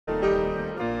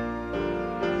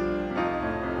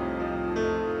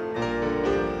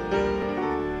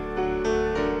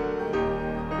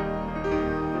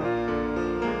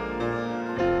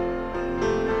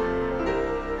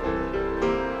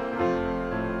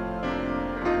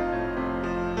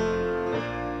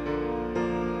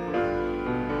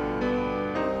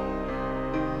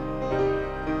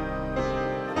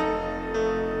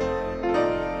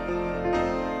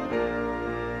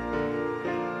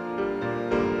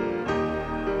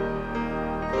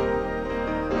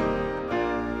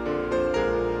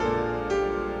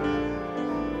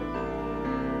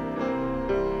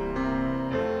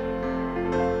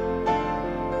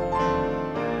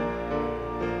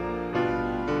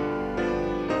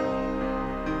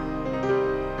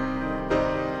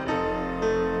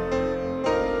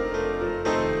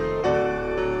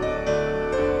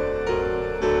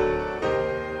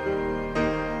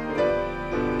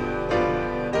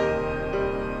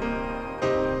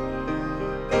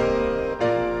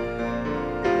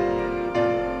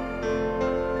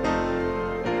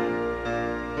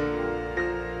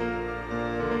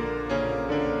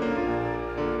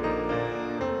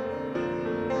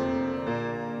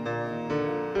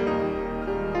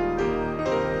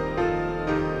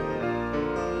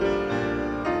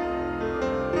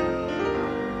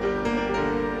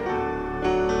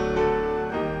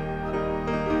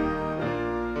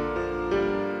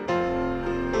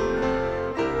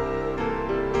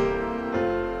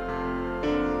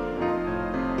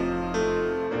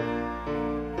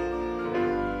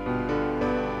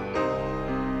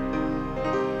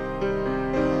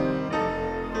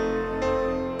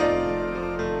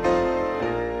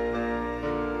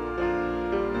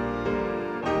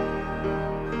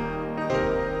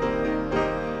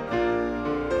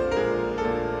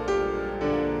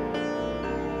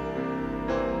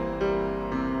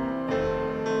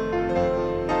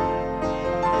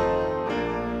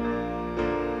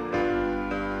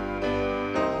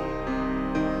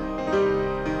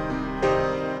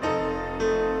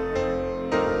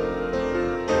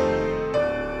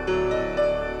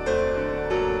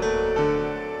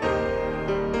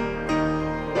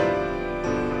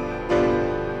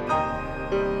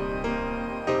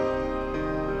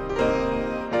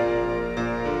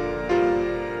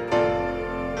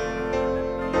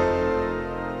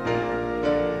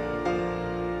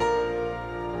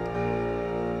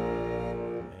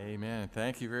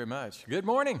Thank you very much. Good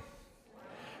morning.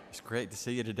 It's great to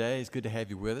see you today. It's good to have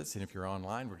you with us. And if you're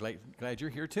online, we're glad you're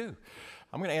here too.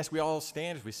 I'm going to ask we all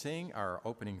stand as we sing our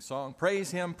opening song, Praise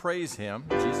Him,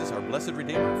 Jesus, our blessed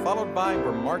Redeemer, followed by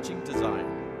We're Marching to Zion.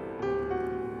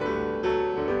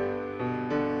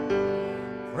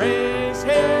 Praise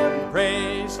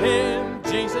Him,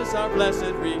 Jesus, our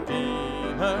blessed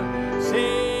Redeemer.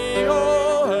 Sing,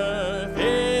 O earth,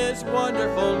 His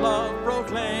wonderful love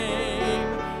proclaim.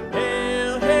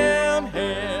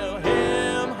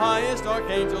 Highest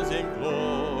archangels in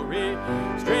glory,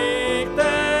 strength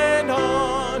and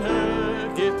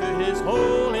honor give to His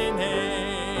holy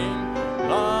name.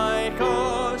 Like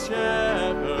a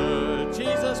shepherd,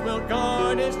 Jesus will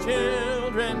guard His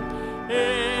children.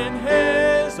 In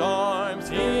His arms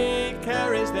He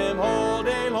carries them all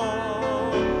day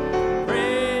long.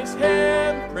 Praise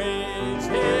Him,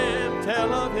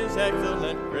 tell of His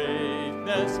excellent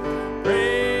greatness.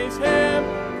 Praise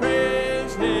Him,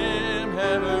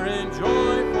 ever in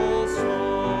joyful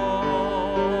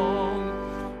song.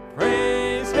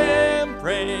 Praise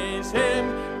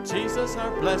Him, Jesus, our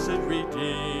blessed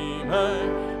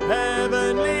Redeemer.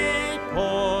 Heavenly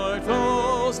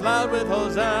portals loud with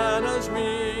hosannas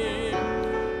ring.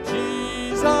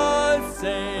 Jesus,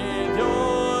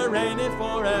 Savior, reigneth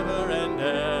forever and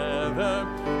ever.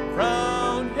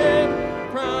 Crown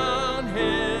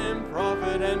Him,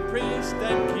 prophet and priest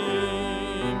and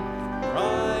king.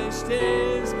 Christ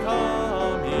is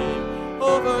coming,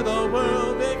 over the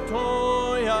world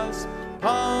victorious.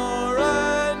 Power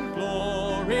and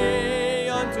glory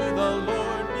unto the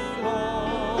Lord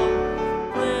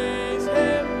belong. Praise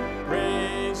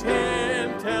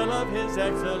Him, tell of His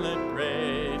excellent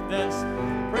greatness.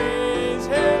 Praise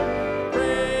Him,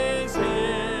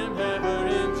 ever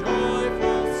in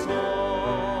joyful song.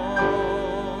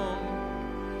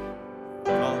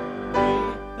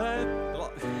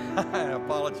 I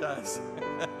apologize.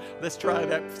 Let's try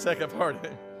that second part of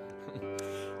it.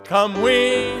 Come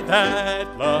we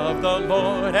that love the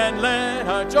Lord, and let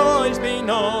our joys be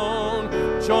known.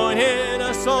 Join in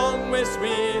a song with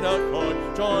sweet accord.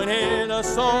 Join in a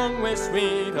song with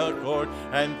sweet accord.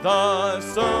 And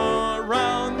thus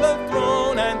around the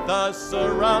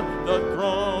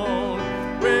throne,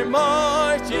 we're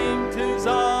marching to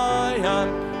Zion,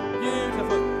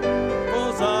 beautiful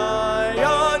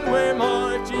Zion. We're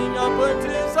marching upward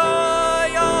to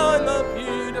Zion, the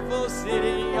beautiful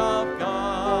city of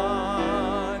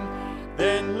God.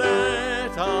 Then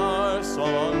let our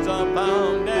songs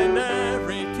abound and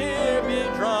every tear be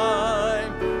dry.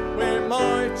 We're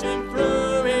marching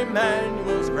through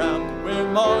Emmanuel's ground.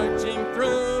 We're marching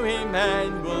through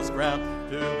Emmanuel's ground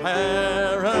to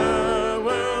fairer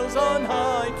worlds on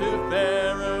high, to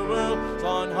fairer worlds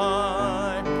on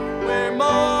high. We're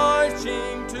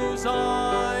marching to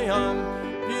Zion,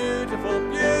 beautiful,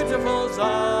 beautiful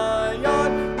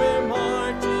Zion. We're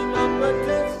marching upward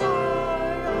to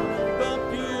Zion, the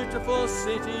beautiful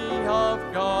city of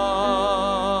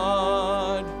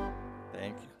God.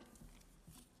 Thank you.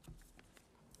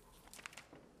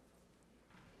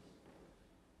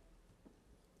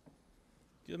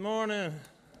 Good morning.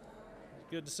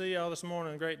 Good to see y'all this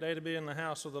morning. Great day to be in the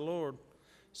house of the Lord.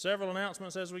 Several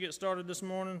announcements as we get started this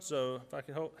morning, so if I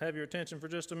could have your attention for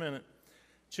just a minute.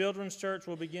 Children's church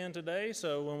will begin today,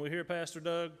 so when we hear Pastor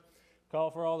Doug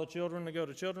call for all the children to go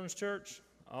to children's church,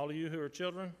 all of you who are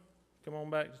children, come on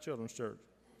back to children's church.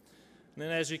 And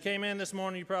then as you came in this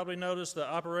morning, you probably noticed the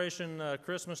Operation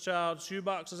Christmas Child shoe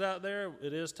boxes out there.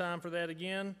 It is time for that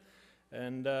again,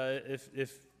 and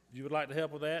if you would like to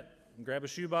help with that, grab a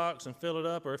shoe box and fill it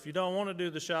up, or if you don't want to do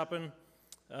the shopping,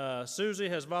 Susie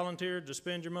has volunteered to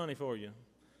spend your money for you.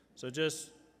 So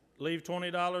just leave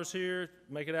 $20 here,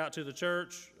 make it out to the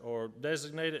church, or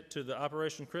designate it to the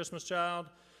Operation Christmas Child,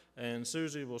 and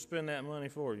Susie will spend that money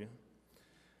for you.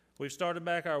 We've started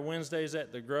back our Wednesdays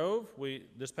at the Grove.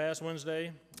 This past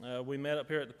Wednesday, we met up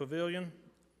here at the Pavilion,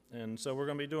 and so we're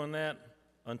going to be doing that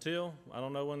until, I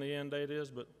don't know when the end date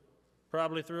is, but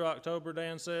probably through October,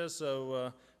 Dan says,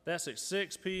 so that's at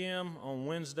 6 p.m. on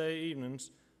Wednesday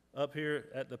evenings up here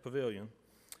at the Pavilion.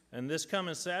 And this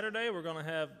coming Saturday, we're going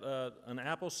to have an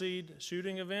Appleseed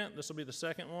shooting event. This will be the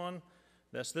second one.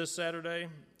 That's this Saturday.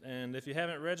 And if you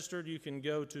haven't registered, you can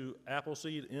go to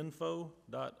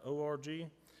appleseedinfo.org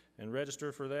and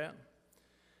register for that.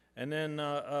 And then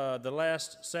the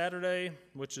last Saturday,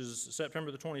 which is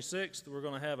September the 26th, we're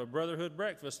going to have a Brotherhood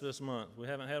breakfast this month. We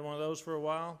haven't had one of those for a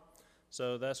while.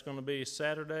 So that's going to be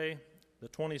Saturday the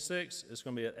 26th. It's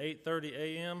going to be at 8:30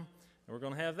 a.m. And we're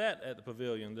going to have that at the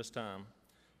Pavilion this time.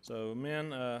 So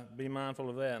men, be mindful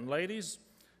of that. And ladies,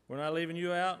 We're not leaving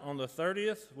you out. On the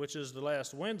 30th, which is the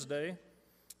last Wednesday,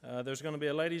 there's going to be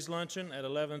a ladies' luncheon at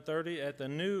 11:30 at the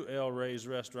new El Rey's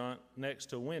restaurant next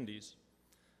to Wendy's.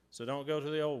 So don't go to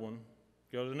the old one.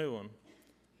 Go to the new one.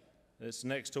 It's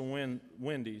next to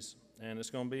Wendy's, and it's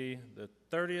going to be the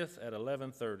 30th at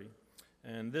 11:30.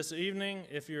 And this evening,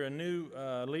 if you're a new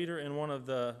leader in one of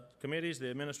the committees, the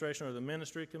administration or the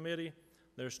ministry committee,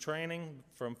 there's training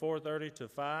from 4:30 to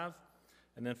 5,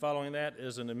 and then following that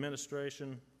is an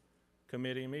administration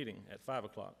committee meeting at 5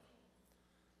 o'clock.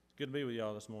 It's good to be with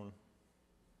y'all this morning.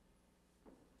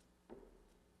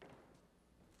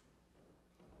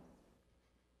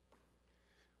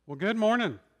 Well, good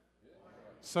morning.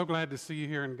 So glad to see you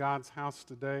here in God's house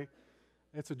today.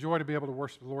 It's a joy to be able to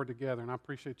worship the Lord together, and I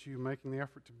appreciate you making the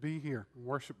effort to be here and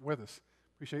worship with us.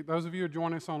 Appreciate those of you who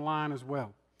join us online as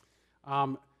well.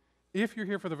 If you're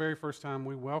here for the very first time,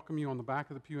 we welcome you. On the back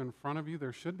of the pew in front of you,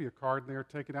 there should be a card there.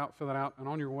 Take it out, fill it out, and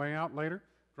on your way out later,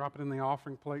 drop it in the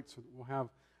offering plate so that we'll have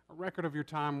a record of your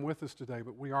time with us today,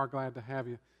 but we are glad to have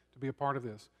you to be a part of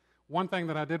this. One thing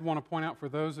that I did want to point out for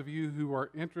those of you who are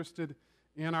interested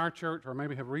in our church or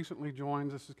maybe have recently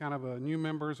joined, this is kind of a new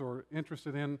members or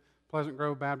interested in Pleasant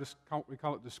Grove Baptist, we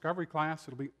call it Discovery Class.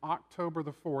 It'll be October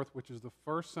the 4th, which is the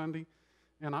first Sunday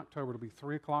in October. It'll be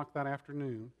 3 o'clock that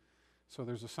afternoon. So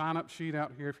there's a sign-up sheet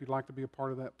out here. If you'd like to be a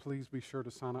part of that, please be sure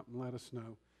to sign up and let us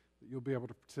know that you'll be able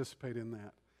to participate in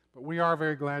that. But we are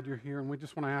very glad you're here, and we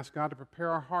just want to ask God to prepare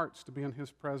our hearts to be in His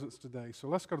presence today. So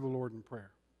let's go to the Lord in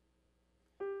prayer.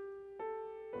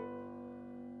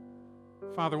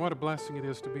 Father, what a blessing it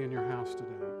is to be in your house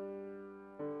today.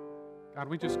 God,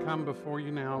 we just come before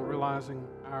you now realizing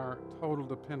our total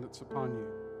dependence upon you.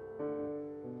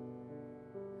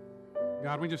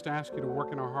 God, we just ask you to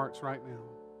work in our hearts right now.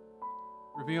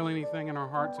 Reveal anything in our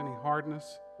hearts, any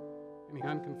hardness, any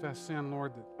unconfessed sin,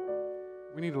 Lord, that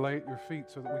we need to lay at your feet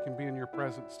so that we can be in your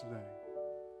presence today.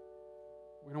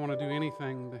 We don't want to do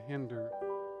anything to hinder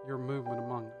your movement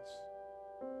among us.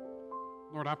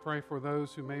 Lord, I pray for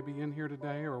those who may be in here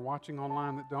today or watching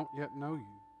online that don't yet know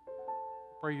you.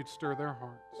 I pray you'd stir their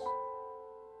hearts.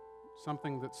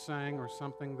 Something that's sang or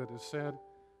something that is said,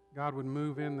 God would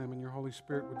move in them and your Holy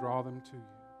Spirit would draw them to you.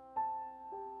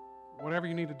 Whatever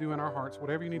you need to do in our hearts,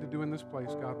 whatever you need to do in this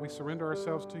place, God, we surrender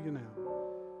ourselves to you now.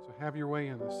 So have your way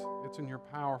in us. It's in your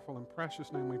powerful and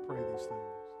precious name we pray these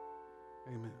things.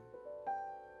 Amen.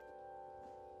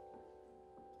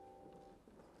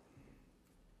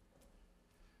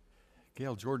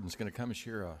 Gail Jordan's going to come and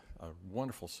share a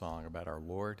wonderful song about our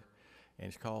Lord, and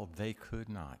it's called They Could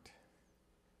Not.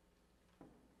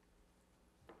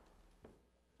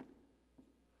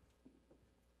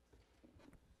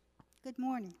 Good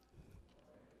morning.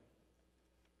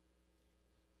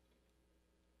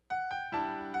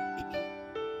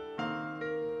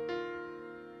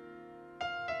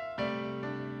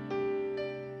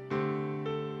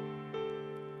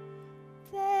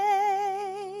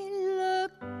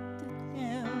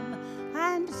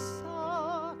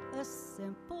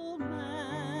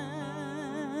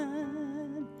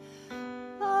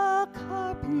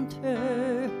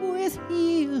 With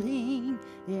healing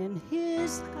in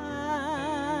his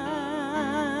hands,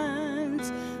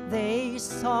 they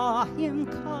saw him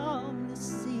calm the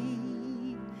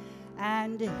sea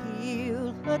and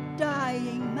heal a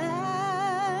dying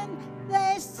man.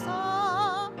 They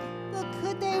saw, but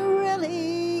could they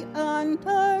really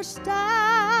understand?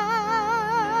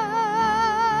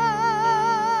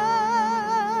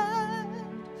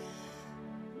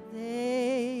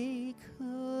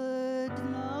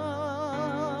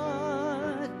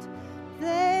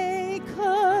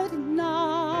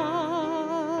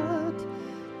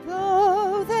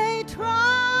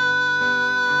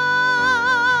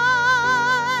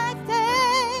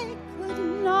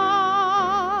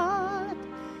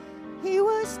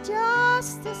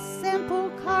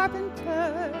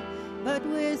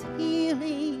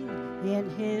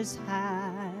 His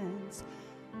hands,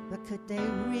 but could they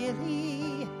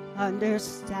really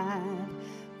understand?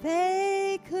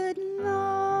 They could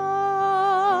not.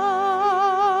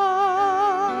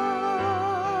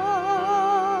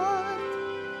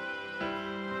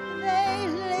 They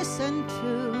listened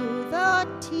to the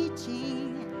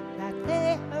teaching that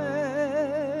they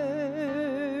heard.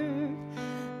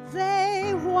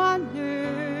 They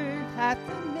wondered at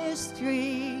the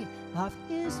mystery of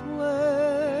his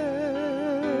word.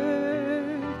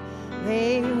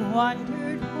 They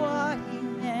wondered what he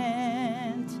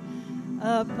meant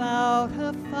about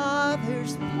a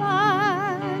father's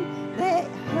plan. They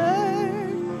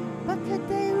heard, but could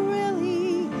they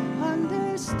really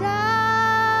understand?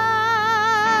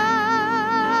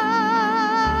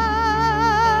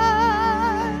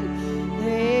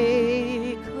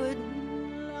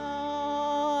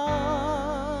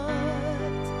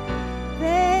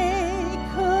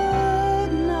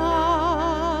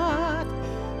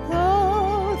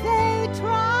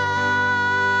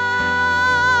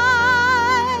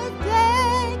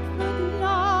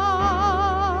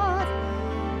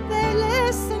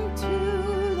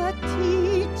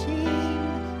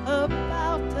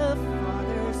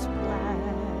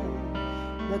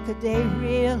 they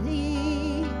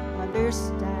really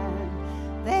understand?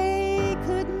 They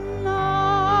could not.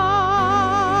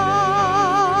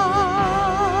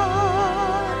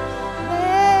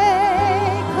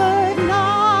 They could not.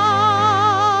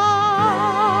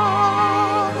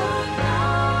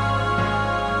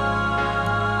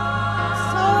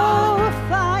 So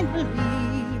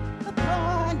finally,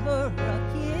 upon her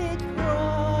rugged cross,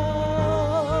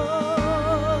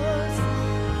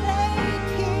 they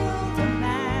killed a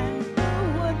man who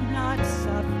would not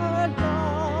suffer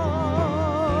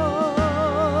loss.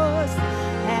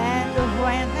 And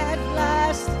when at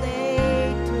last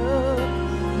they took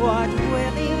what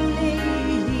willingly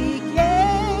he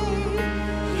gave,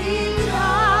 he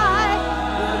died.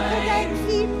 Could they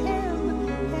keep him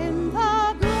in the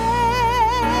grave?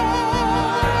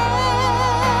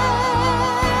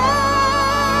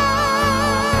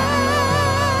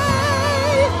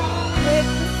 They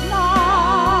could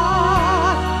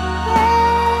not.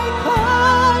 They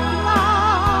could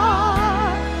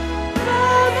not.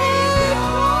 Though they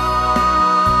tried,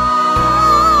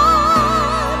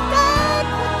 they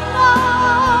could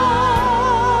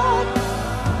not.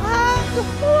 And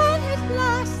when at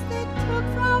last they took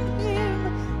from him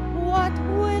what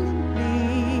willingly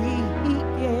he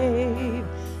gave,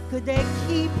 could they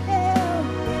keep him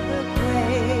in the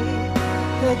grave?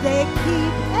 Could they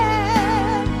keep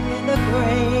him in the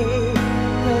grave?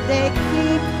 Could they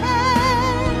keep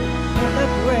him in the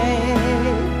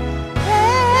grave? They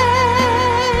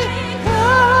could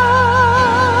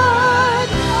not.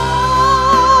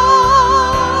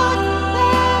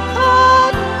 They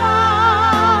could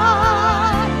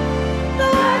not.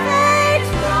 Though they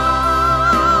tried,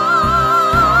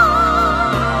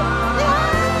 they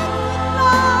could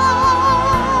not.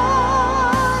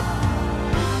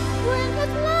 When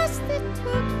at last they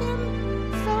took him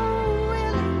so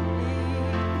willingly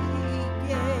he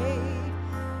gave,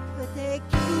 could they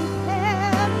keep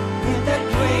him in the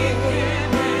grave?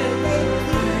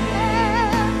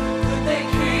 Could they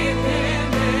keep him?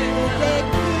 Could they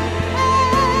keep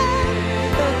him in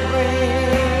the grave?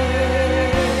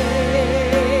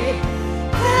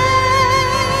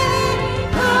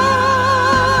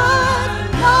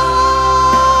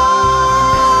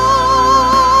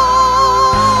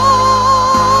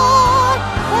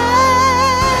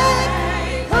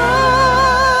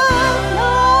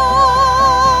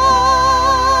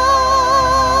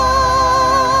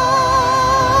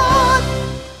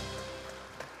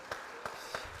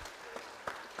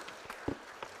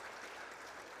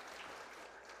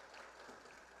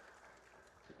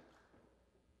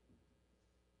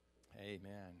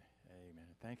 Amen. Amen.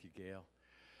 Thank you, Gail.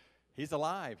 He's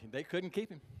alive. They couldn't keep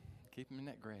him in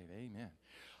that grave. Amen.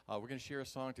 We're going to share a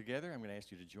song together. I'm going to ask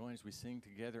you to join as we sing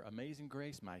together. Amazing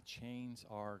Grace, My Chains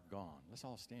Are Gone. Let's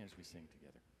all stand as we sing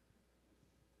together.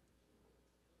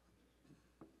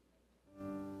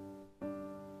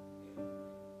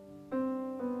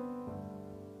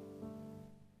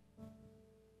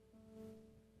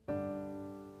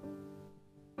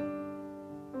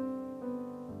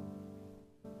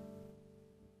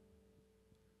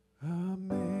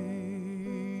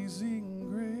 Amazing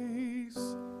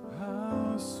grace,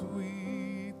 how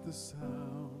sweet the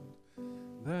sound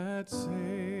that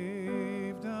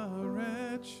saved a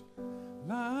wretch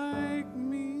like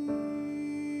me.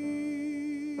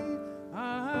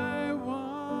 I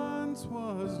once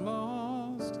was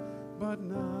lost, but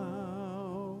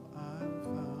now I'm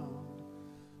found.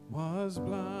 Was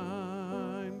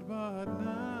blind, but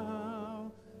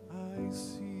now I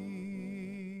see.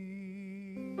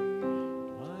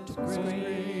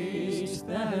 Grace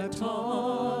that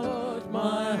taught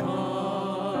my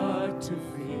heart to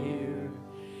fear,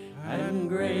 and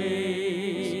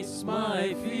grace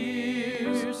my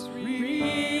fears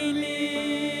relieve.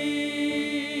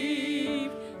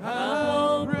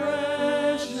 How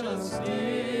precious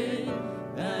did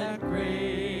that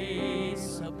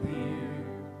grace appear,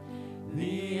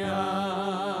 the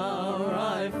hour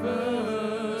I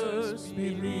first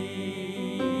believed.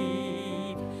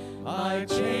 My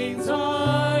chains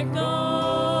are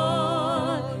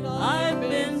gone, I've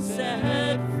been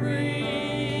set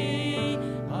free.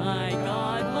 My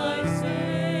God, my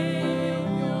Savior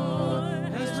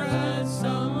has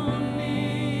ransomed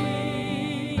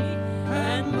me,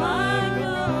 and my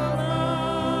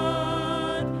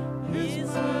God,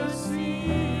 His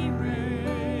mercy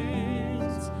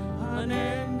reigns,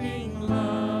 unending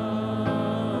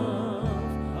love,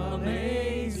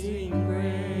 amazing grace.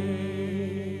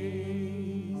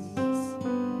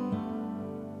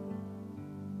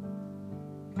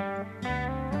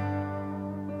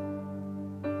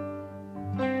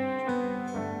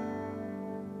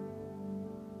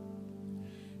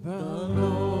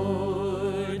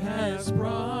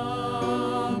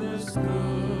 promise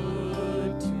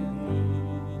good to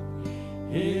me.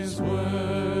 His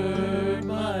word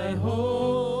my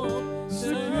hope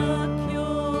secures.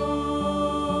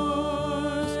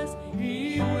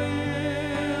 He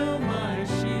will my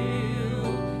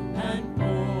shield and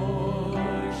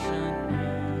portion be,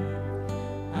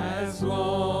 as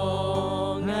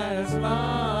long as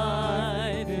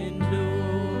life endures.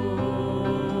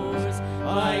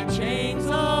 My chains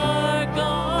are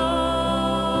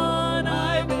gone,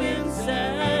 I've been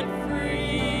set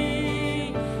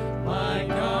free. My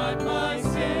God, my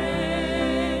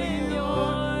Savior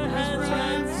has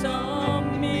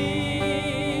ransomed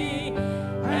me.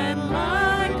 And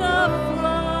like a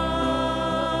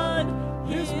flood,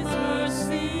 His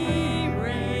mercy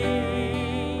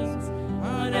reigns.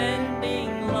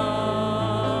 Unending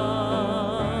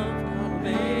love,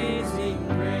 amazing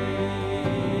grace.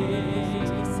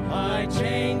 My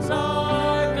chains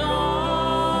are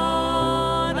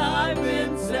gone, I've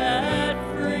been set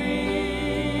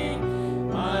free.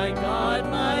 My God,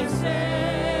 my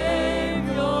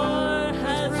Savior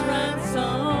has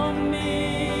ransomed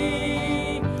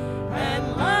me.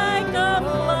 And like a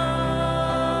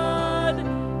flood,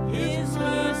 His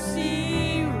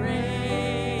mercy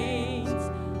reigns.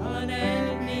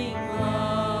 Unending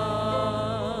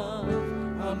love,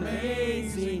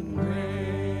 amazing grace.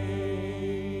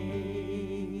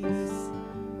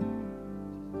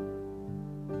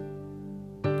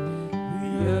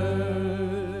 The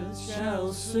earth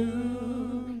shall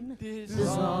soon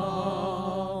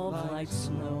dissolve like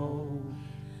snow.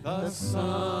 The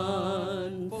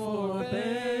sun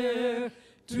forbear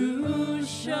to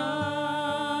shine,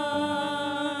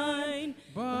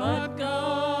 but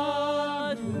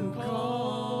God who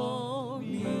called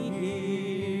me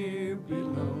here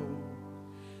below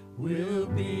will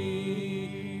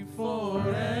be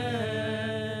forever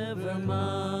mine,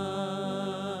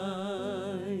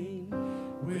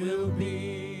 will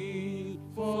be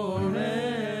forever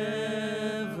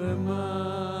mine.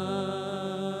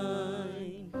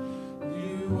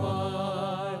 You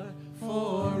are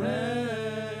forever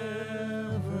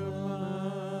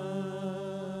mine.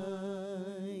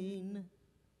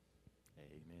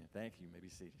 Amen. Thank you. You may be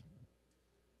seated.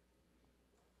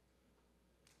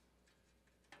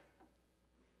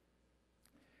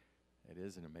 It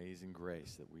is an amazing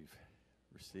grace that we've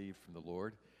received from the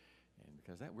Lord, and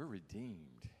because that we're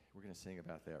redeemed. We're going to sing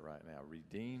about that right now.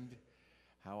 Redeemed,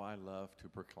 how I love to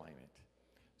proclaim it.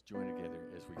 Let's join together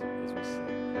as we sing.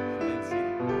 Remain seated.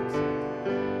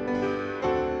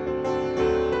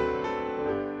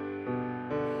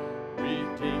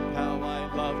 Redeemed, how I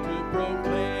love to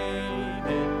proclaim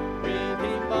it.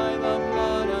 Redeemed by the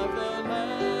blood of the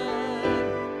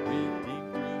Lamb.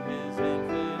 Redeemed through His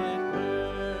infinite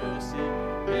mercy.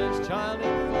 His child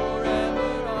and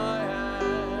forever I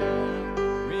am.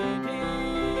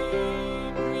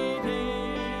 Redeemed,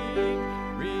 redeemed,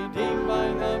 redeemed by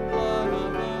the blood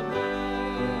of the Lamb.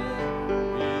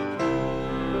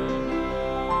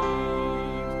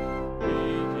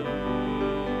 Redeemed,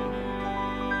 redeemed.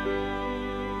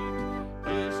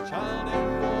 His child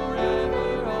and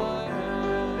forever I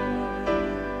am.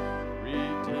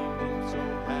 Redeemed and so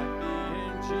happy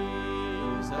in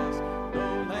Jesus. No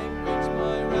language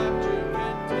my rapture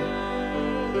can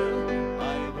tell. I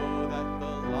know that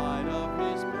the light of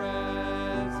His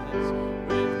presence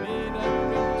with me doth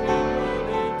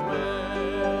continually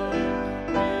dwell.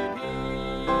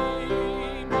 Redeemed,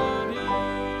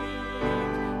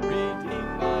 redeemed,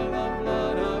 redeemed by the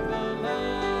blood of the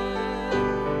Lamb.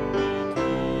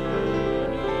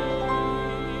 Redeemed,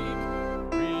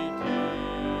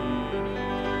 redeemed,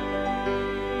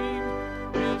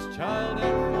 His child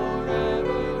and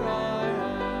forever I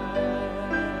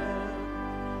am.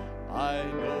 I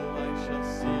know I shall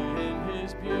see in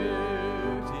His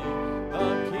beauty the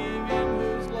King in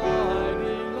whose law I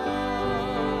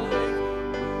delight,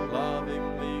 who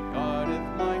lovingly guardeth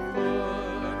my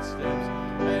footsteps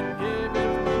and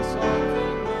giveth me songs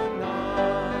in the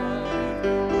night.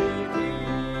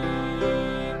 Redeemed,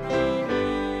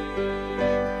 redeemed,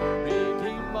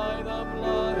 redeemed by the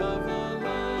blood of the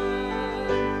Lamb.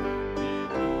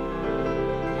 Redeemed,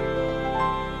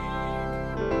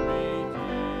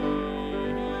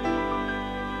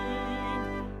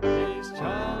 His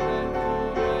child and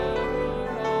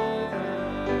forever I am.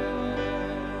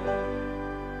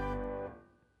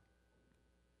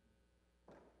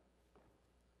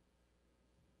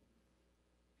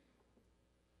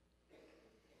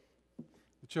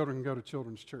 The children can go to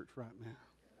children's church right now.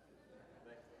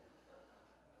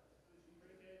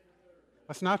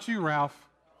 That's not you, Ralph.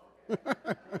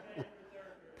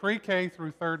 Pre-K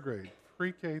through third grade.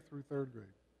 pre-K through third grade.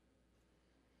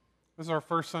 This is our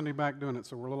first Sunday back doing it,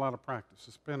 so we're a little out of practice.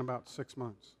 It's been about 6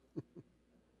 months. If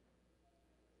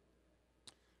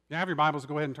you have your Bibles,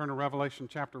 go ahead and turn to Revelation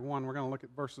chapter 1. We're going to look at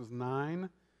verses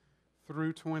 9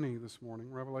 through 20 this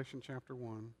morning. Revelation chapter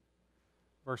 1,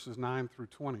 verses 9 through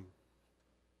 20.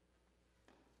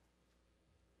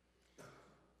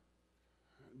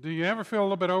 Do you ever feel a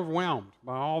little bit overwhelmed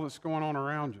by all that's going on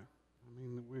around you? I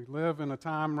mean, we live in a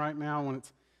time right now when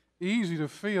it's easy to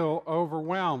feel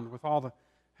overwhelmed with all the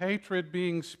hatred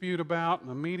being spewed about and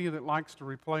the media that likes to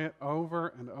replay it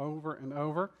over and over and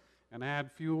over and add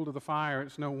fuel to the fire.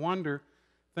 It's no wonder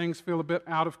things feel a bit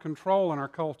out of control in our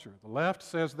culture. The left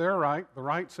says they're right, the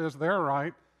right says they're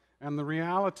right, and the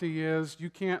reality is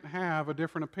you can't have a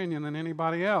different opinion than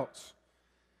anybody else.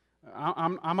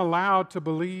 I'm allowed to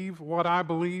believe what I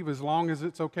believe as long as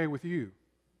it's okay with you.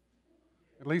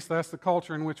 At least that's the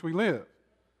culture in which we live.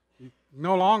 You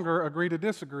no longer agree to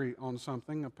disagree on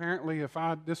something. Apparently, if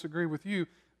I disagree with you,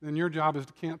 then your job is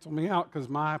to cancel me out because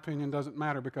my opinion doesn't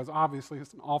matter, because obviously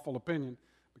it's an awful opinion,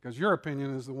 because your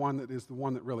opinion is the one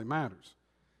that really matters.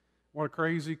 What a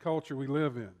crazy culture we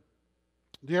live in.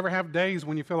 Do you ever have days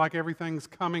when you feel like everything's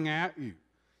coming at you?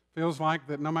 Feels like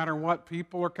that no matter what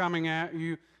people are coming at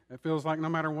you, it feels like no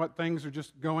matter what things are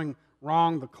just going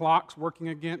wrong, the clock's working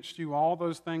against you, all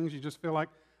those things, you just feel like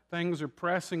things are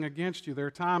pressing against you. There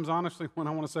are times, honestly, when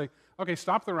I want to say, okay,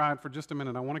 stop the ride for just a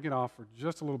minute. I want to get off for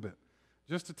just a little bit,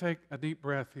 just to take a deep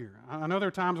breath here. I know there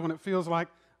are times when it feels like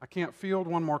I can't field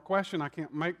one more question, I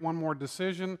can't make one more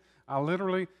decision. I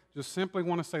literally just simply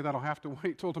want to say that'll have to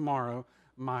wait till tomorrow.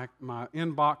 My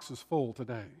inbox is full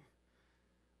today.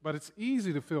 But it's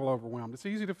easy to feel overwhelmed. It's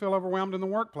easy to feel overwhelmed in the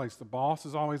workplace. The boss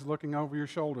is always looking over your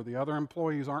shoulder. The other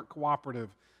employees aren't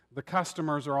cooperative. The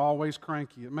customers are always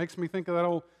cranky. It makes me think of that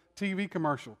old TV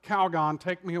commercial, Calgon,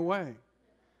 take me away.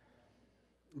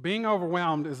 Being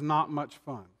overwhelmed is not much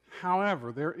fun.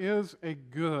 However, there is a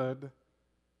good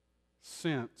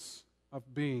sense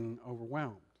of being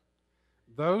overwhelmed.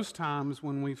 Those times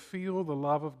when we feel the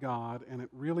love of God and it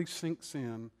really sinks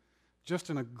in, just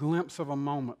in a glimpse of a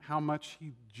moment, how much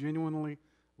He genuinely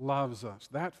loves us.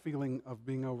 That feeling of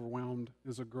being overwhelmed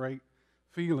is a great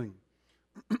feeling.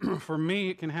 For me,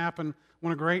 it can happen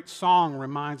when a great song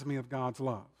reminds me of God's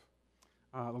love.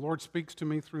 The Lord speaks to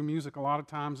me through music a lot of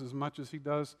times as much as He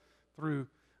does through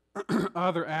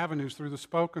other avenues, through the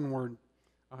spoken word.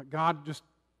 God just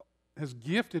has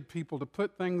gifted people to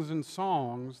put things in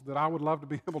songs that I would love to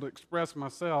be able to express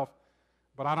myself,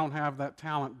 but I don't have that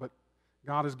talent. But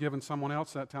God has given someone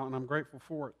else that talent, and I'm grateful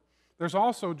for it. There's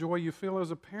also joy you feel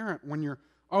as a parent when you're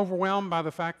overwhelmed by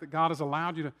the fact that God has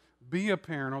allowed you to be a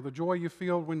parent, or the joy you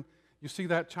feel when you see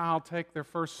that child take their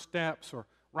first steps, or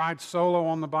ride solo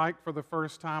on the bike for the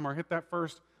first time, or hit that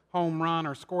first home run,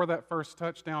 or score that first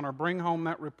touchdown, or bring home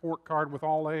that report card with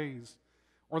all A's,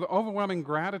 or the overwhelming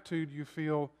gratitude you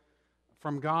feel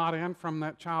from God and from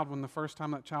that child when the first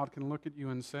time that child can look at you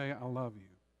and say, I love you.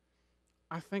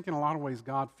 I think in a lot of ways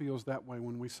God feels that way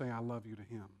when we say, I love you to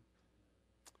Him.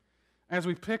 As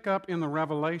we pick up in the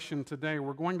Revelation today,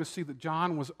 we're going to see that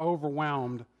John was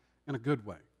overwhelmed in a good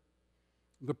way.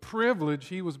 The privilege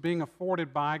he was being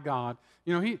afforded by God.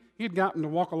 You know, he had gotten to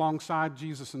walk alongside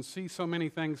Jesus and see so many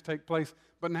things take place,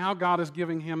 but now God is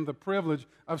giving him the privilege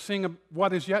of seeing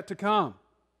what is yet to come.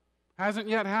 Hasn't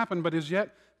yet happened, but is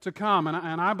yet to come.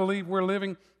 And I believe we're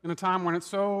living in a time when it's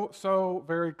so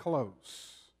very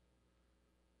close.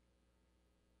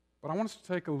 But I want us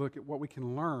to take a look at what we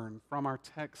can learn from our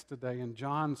text today and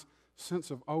John's sense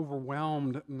of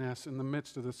overwhelmedness in the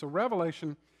midst of this. So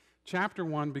Revelation chapter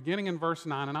 1, beginning in verse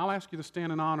 9, and I'll ask you to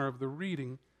stand in honor of the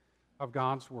reading of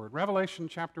God's Word. Revelation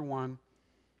chapter 1,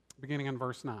 beginning in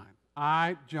verse 9.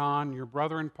 I, John, your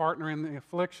brother and partner in the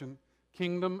affliction,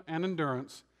 kingdom, and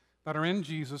endurance that are in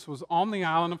Jesus, was on the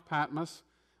island of Patmos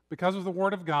because of the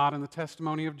Word of God and the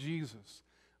testimony of Jesus.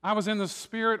 I was in the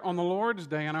Spirit on the Lord's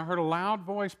day, and I heard a loud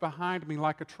voice behind me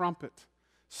like a trumpet,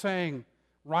 saying,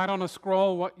 write on a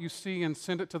scroll what you see and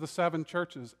send it to the 7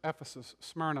 churches, Ephesus,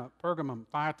 Smyrna, Pergamum,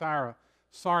 Thyatira,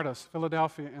 Sardis,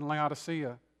 Philadelphia, and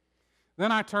Laodicea.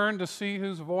 Then I turned to see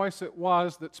whose voice it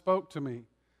was that spoke to me.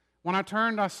 When I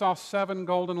turned, I saw 7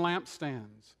 golden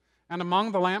lampstands, and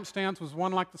among the lampstands was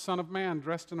one like the Son of Man,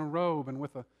 dressed in a robe and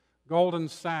with a golden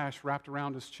sash wrapped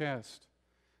around his chest.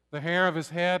 The hair of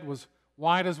his head was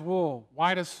white as wool,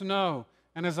 white as snow,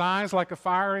 and his eyes like a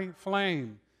fiery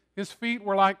flame. His feet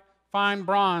were like fine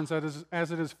bronze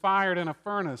as it is fired in a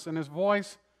furnace, and his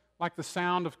voice like the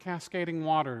sound of cascading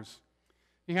waters.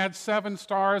 He had 7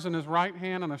 stars in his right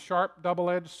hand, and a sharp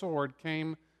double-edged sword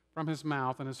came from his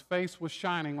mouth, and his face was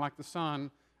shining like the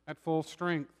sun at full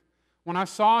strength. When I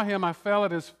saw him, I fell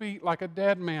at his feet like a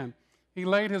dead man. He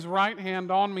laid his right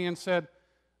hand on me and said,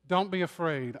 "Don't be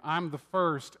afraid. I'm the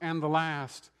first and the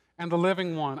last and the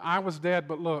living one. I was dead,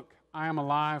 but look, I am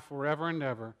alive forever and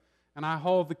ever, and I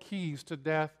hold the keys to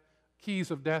death, keys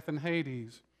of death and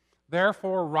Hades.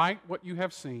 Therefore, write what you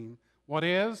have seen, what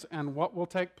is and what will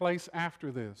take place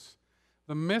after this.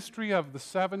 The mystery of the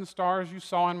 7 stars you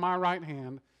saw in my right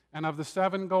hand and of the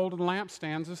 7 golden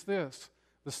lampstands is this.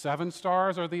 The 7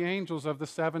 stars are the angels of the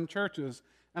 7 churches,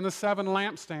 and the 7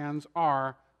 lampstands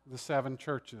are the 7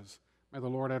 churches." May the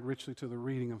Lord add richly to the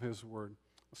reading of His word.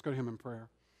 Let's go to Him in prayer.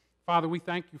 Father, we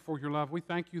thank you for your love. We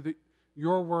thank you that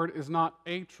your word is not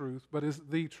a truth, but is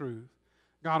the truth.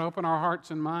 God, open our hearts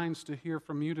and minds to hear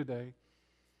from you today.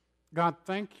 God,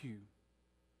 thank you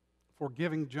for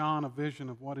giving John a vision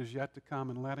of what is yet to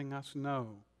come and letting us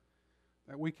know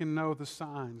that we can know the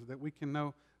signs, that we can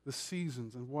know the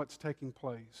seasons and what's taking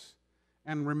place.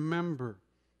 And remember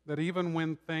that even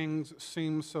when things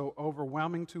seem so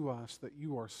overwhelming to us, that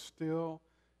you are still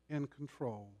in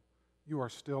control. You are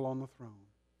still on the throne.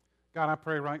 God, I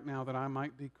pray right now that I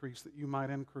might decrease, that you might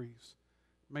increase.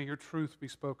 May your truth be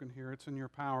spoken here. It's in your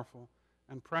powerful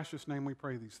and precious name we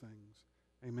pray these things.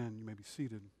 Amen. You may be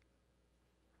seated.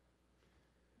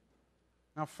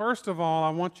 Now, first of all, I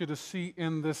want you to see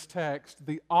in this text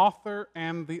the author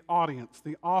and the audience.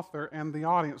 The author and the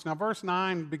audience. Now, verse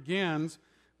 9 begins,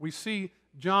 we see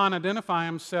John identify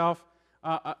himself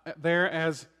there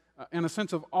as, in a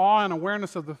sense of awe and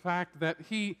awareness of the fact that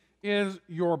he is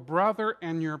your brother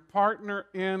and your partner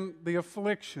in the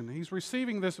affliction. He's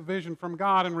receiving this vision from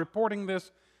God and reporting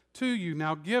this to you.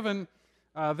 Now, given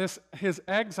his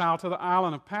exile to the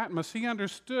island of Patmos, he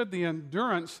understood the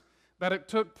endurance that it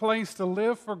took place to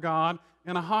live for God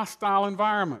in a hostile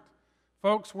environment.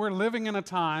 Folks, we're living in a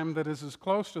time that is as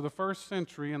close to the first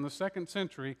century and the second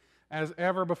century as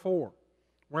ever before,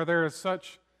 where there is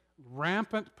such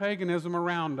rampant paganism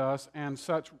around us and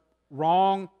such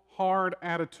wrong, hard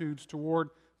attitudes toward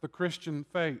the Christian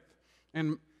faith.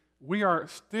 And we are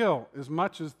still, as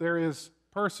much as there is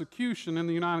persecution in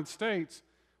the United States,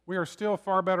 we are still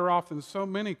far better off than so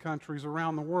many countries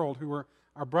around the world who are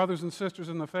our brothers and sisters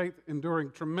in the faith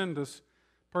enduring tremendous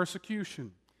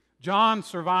persecution. John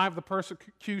survived the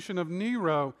persecution of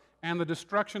Nero and the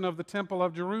destruction of the Temple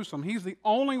of Jerusalem. He's the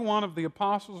only one of the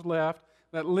apostles left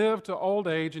that lived to old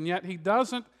age, and yet he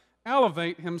doesn't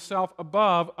elevate himself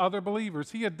above other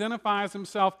believers. He identifies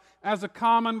himself as a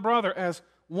common brother, as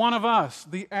one of us,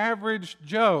 the average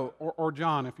Joe, or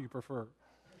John if you prefer.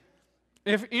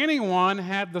 If anyone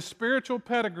had the spiritual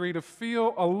pedigree to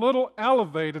feel a little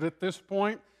elevated at this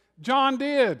point, John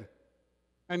did.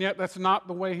 And yet that's not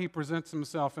the way he presents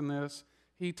himself in this.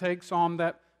 He takes on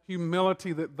that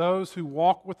humility that those who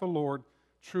walk with the Lord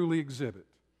truly exhibit.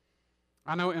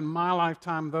 I know in my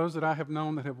lifetime, those that I have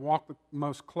known that have walked the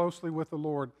most closely with the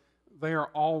Lord, they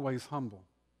are always humble.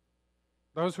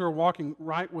 Those who are walking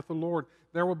right with the Lord,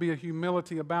 there will be a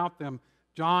humility about them.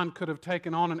 John could have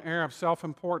taken on an air of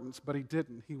self-importance, but he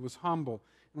didn't. He was humble.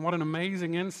 And what an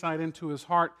amazing insight into his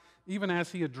heart, even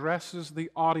as he addresses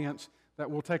the audience that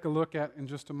we'll take a look at in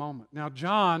just a moment. Now,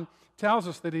 John tells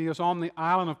us that he is on the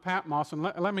island of Patmos, and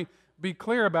let me be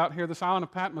clear about here, this island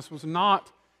of Patmos was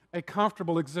not a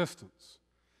comfortable existence.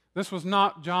 This was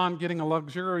not John getting a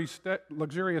luxurious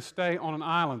stay on an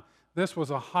island. This was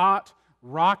a hot,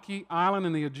 rocky island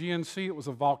in the Aegean Sea. It was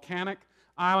a volcanic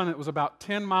island. It was about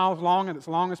 10 miles long at its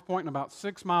longest point and about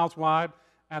 6 miles wide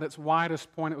at its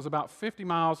widest point. It was about 40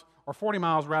 miles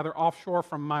offshore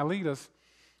from Miletus.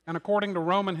 And according to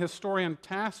Roman historian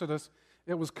Tacitus,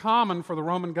 it was common for the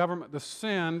Roman government to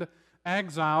send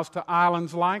exiles to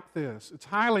islands like this. It's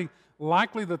highly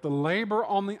likely that the labor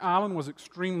on the island was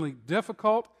extremely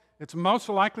difficult. It's most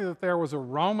likely that there was a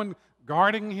Roman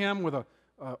guarding him with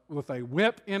a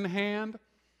whip in hand.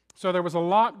 So there was a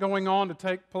lot going on to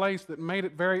take place that made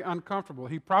it very uncomfortable.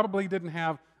 He probably didn't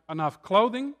have enough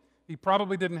clothing. He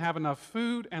probably didn't have enough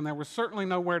food, and there was certainly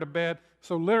nowhere to bed.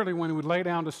 So literally when he would lay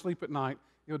down to sleep at night,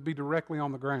 it would be directly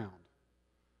on the ground.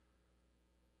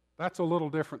 That's a little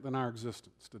different than our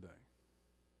existence today.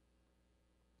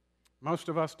 Most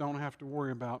of us don't have to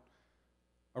worry about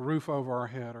a roof over our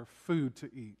head or food to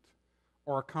eat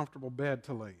or a comfortable bed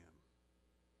to lay in.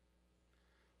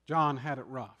 John had it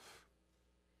rough.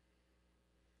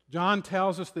 John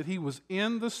tells us that he was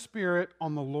in the Spirit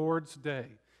on the Lord's day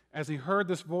as he heard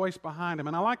this voice behind him.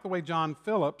 And I like the way John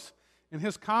Phillips, in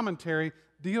his commentary,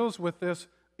 deals with this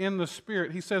in the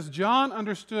Spirit. He says, John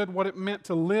understood what it meant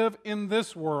to live in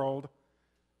this world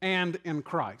and in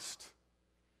Christ.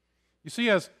 You see,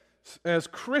 as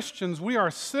Christians, we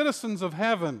are citizens of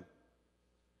heaven.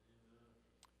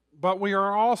 but we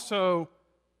are also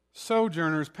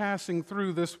sojourners passing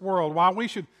through this world. While we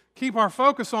should keep our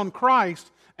focus on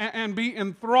Christ and be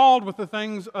enthralled with the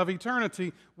things of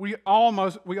eternity, we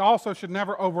also should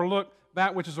never overlook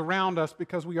that which is around us,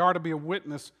 because we are to be a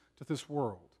witness to this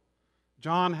world.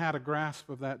 John had a grasp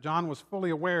of that. John was fully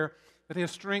aware that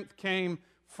his strength came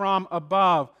from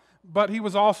above, but he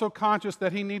was also conscious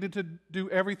that he needed to do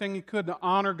everything he could to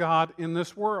honor God in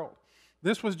this world.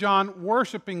 This was John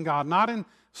worshiping God, not in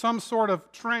some sort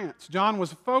of trance. John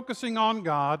was focusing on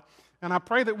God, and I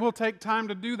pray that we'll take time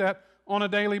to do that on a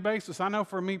daily basis. I know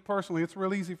for me personally, it's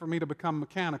real easy for me to become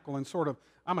mechanical and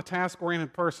I'm a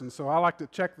task-oriented person, so I like to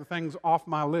check the things off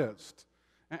my list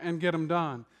and get them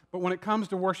done. But when it comes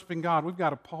to worshiping God, we've got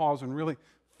to pause and really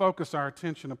focus our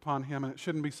attention upon Him, and it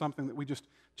shouldn't be something that we just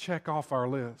check off our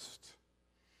list.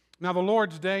 Now, the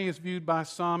Lord's Day is viewed by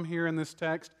some here in this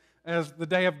text as the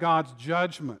day of God's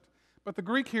judgment. But the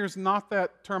Greek here is not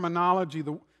that terminology.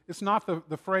 It's not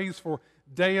the phrase for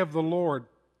day of the Lord.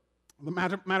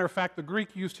 Matter of fact, the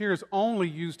Greek used here is only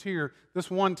used here this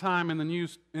one time in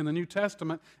the New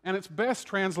Testament, and it's best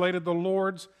translated the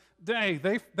Lord's Day.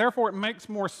 Therefore, it makes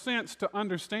more sense to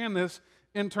understand this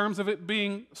in terms of it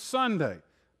being Sunday.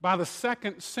 By the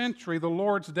 2nd century, the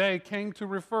Lord's Day came to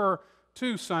refer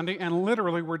to Sunday, and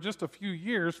literally we're just a few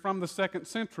years from the 2nd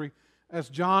century as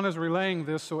John is relaying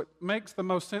this, so it makes the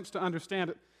most sense to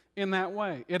understand it in that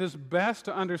way. It is best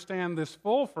to understand this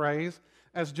full phrase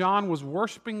as John was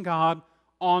worshiping God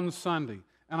on Sunday.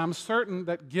 And I'm certain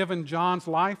that given John's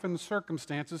life and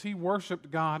circumstances, he worshiped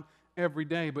God every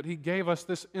day, but he gave us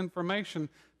this information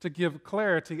to give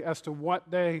clarity as to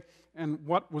what day and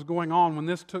what was going on when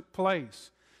this took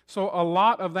place. So a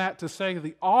lot of that to say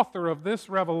the author of this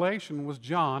revelation was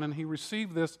John, and he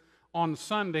received this on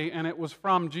Sunday, and it was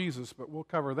from Jesus, but we'll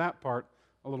cover that part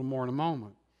a little more in a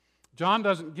moment. John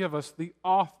doesn't just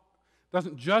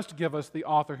give us the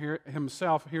author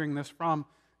himself hearing this from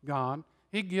God.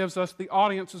 He gives us the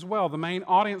audience as well. The main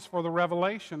audience for the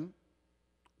revelation,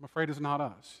 I'm afraid, is not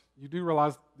us. You do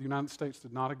realize the United States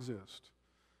did not exist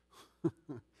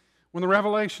when the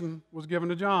revelation was given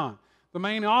to John. The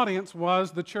main audience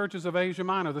was the churches of Asia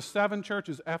Minor, the 7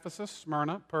 churches: Ephesus,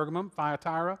 Smyrna, Pergamum,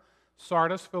 Thyatira,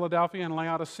 Sardis, Philadelphia, and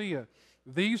Laodicea.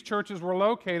 These churches were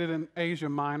located in Asia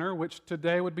Minor, which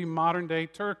today would be modern-day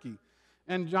Turkey.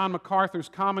 And John MacArthur's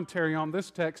commentary on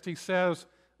this text, he says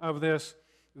of this,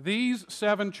 these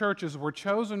 7 churches were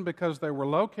chosen because they were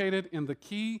located in the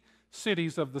key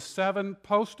cities of the 7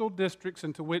 postal districts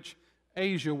into which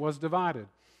Asia was divided.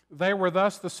 They were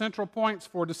thus the central points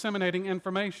for disseminating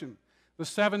information. The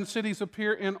 7 cities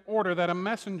appear in order that a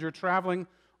messenger traveling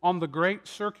on the great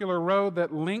circular road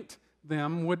that linked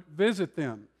them would visit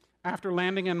them. After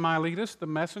landing in Miletus, the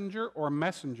messenger or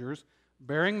messengers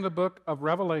bearing the book of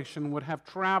Revelation would have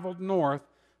traveled north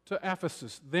to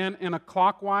Ephesus, then in a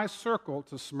clockwise circle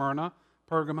to Smyrna,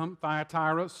 Pergamum,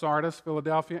 Thyatira, Sardis,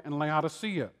 Philadelphia, and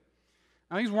Laodicea.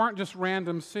 Now, these weren't just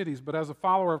random cities, but as a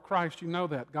follower of Christ, you know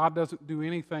that. God doesn't do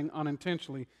anything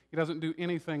unintentionally. He doesn't do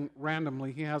anything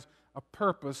randomly. He has a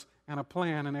purpose and a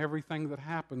plan in everything that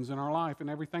happens in our life and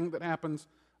everything that happens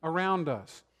around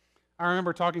us. I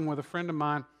remember talking with a friend of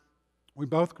mine. We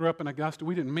both grew up in Augusta.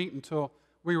 We didn't meet until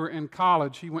we were in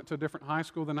college. He went to a different high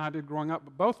school than I did growing up,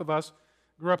 but both of us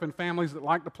grew up in families that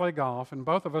liked to play golf, and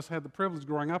both of us had the privilege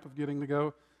growing up of getting to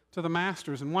go to the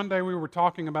Masters. And one day we were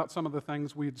talking about some of the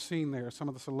things we had seen there, some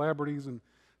of the celebrities and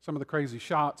some of the crazy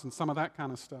shots and some of that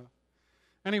kind of stuff.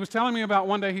 And he was telling me about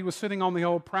one day he was sitting on the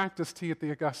old practice tee at the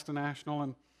Augusta National,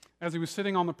 and as he was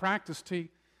sitting on the practice tee,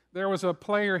 there was a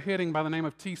player hitting by the name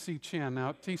of T.C. Chen.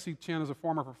 Now, T.C. Chen is a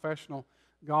former professional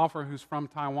golfer who's from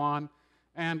Taiwan,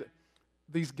 and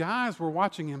these guys were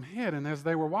watching him hit, and as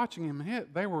they were watching him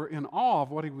hit, they were in awe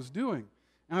of what he was doing.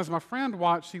 And as my friend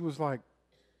watched, he was like,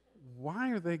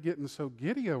 why are they getting so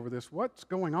giddy over this? What's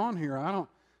going on here? I don't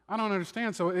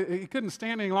understand. So he couldn't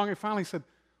stand any longer. He finally said,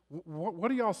 what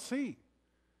do y'all see?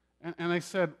 And they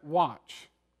said, watch.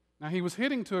 Now, he was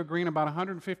hitting to a green about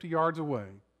 150 yards away,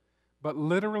 but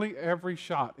literally every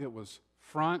shot, it was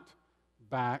front,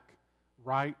 back,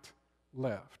 right,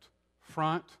 left.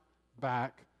 Front,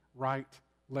 back, right,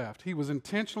 left. He was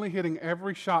intentionally hitting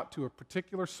every shot to a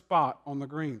particular spot on the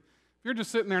green. If you're just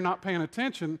sitting there not paying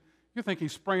attention, you think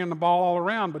he's spraying the ball all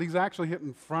around, but he's actually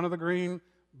hitting front of the green,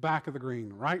 back of the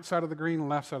green, right side of the green,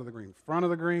 left side of the green, front of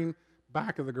the green,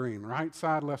 back of the green, right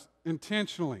side, left,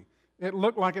 intentionally. It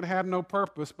looked like it had no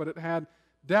purpose, but it had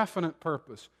definite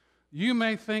purpose. You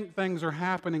may think things are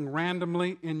happening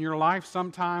randomly in your life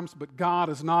sometimes, but God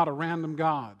is not a random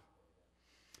God.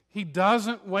 He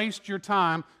doesn't waste your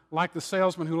time like the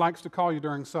salesman who likes to call you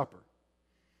during supper.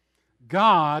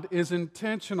 God is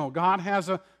intentional. God has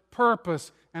a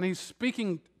purpose, and He's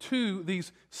speaking to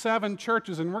these 7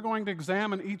 churches, and we're going to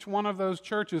examine each one of those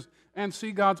churches and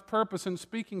see God's purpose in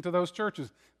speaking to those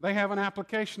churches. They have an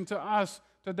application to us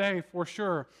today for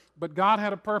sure, but God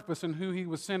had a purpose in who He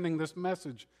was sending this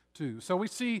message to. So we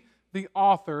see the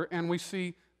author and we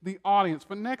see the audience,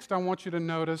 but next I want you to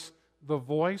notice the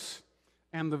voice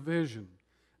and the vision.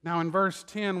 Now in verse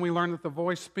 10 we learn that the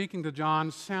voice speaking to John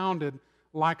sounded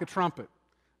like a trumpet.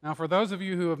 Now for those of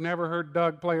you who have never heard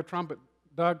Doug play a trumpet,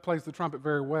 Doug plays the trumpet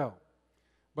very well.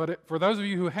 But for those of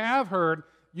you who have heard,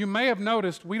 you may have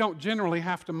noticed we don't generally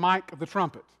have to mic the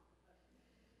trumpet.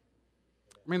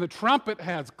 I mean, the trumpet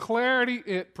has clarity,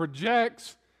 it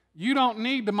projects. You don't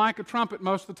need to mic a trumpet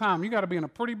most of the time. You got to be in a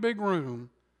pretty big room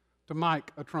to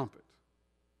mic a trumpet.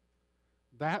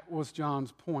 That was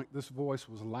John's point. This voice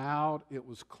was loud, it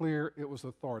was clear, it was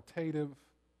authoritative.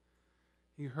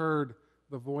 He heard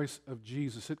the voice of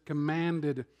Jesus. It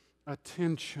commanded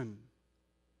attention.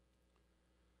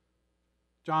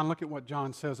 John, look at what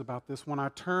John says about this. When I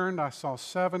turned, I saw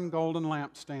 7 golden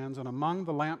lampstands, and among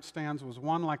the lampstands was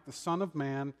one like the Son of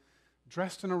Man,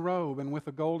 dressed in a robe and with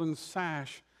a golden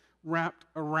sash wrapped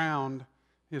around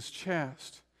his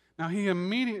chest. Now he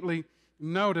immediately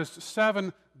noticed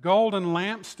 7 golden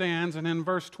lampstands, and in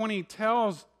verse 20 he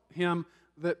tells him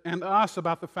that, and us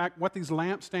about the fact what these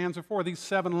lampstands are for. These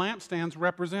 7 lampstands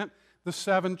represent the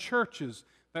 7 churches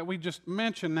that we just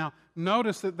mentioned. Now,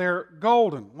 notice that they're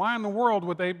golden. Why in the world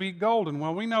would they be golden?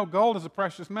 Well, we know gold is a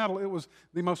precious metal. It was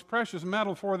the most precious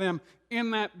metal for them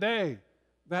in that day.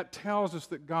 That tells us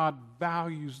that God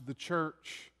values the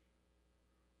church.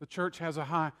 The church has a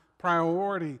high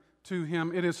priority to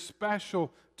Him. It is special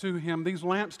to Him. These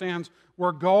lampstands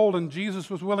were gold, and Jesus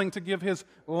was willing to give His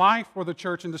life for the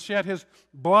church and to shed His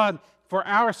blood for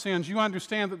our sins. You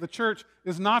understand that the church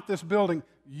is not this building.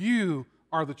 You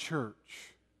are the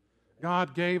church.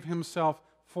 God gave Himself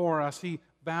for us. He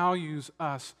values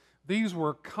us. These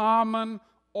were common,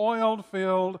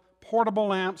 oil-filled, portable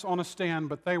lamps on a stand,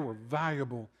 but they were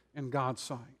valuable in God's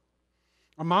sight.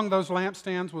 Among those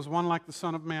lampstands was one like the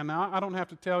Son of Man. Now, I don't have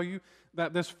to tell you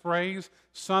that this phrase,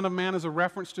 Son of Man, is a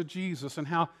reference to Jesus and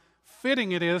how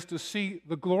fitting it is to see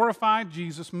the glorified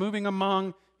Jesus moving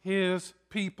among His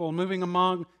people, moving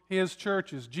among His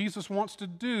churches. Jesus wants to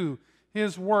do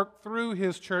His work through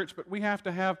His church, but we have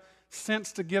to have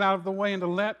sense to get out of the way and to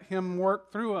let Him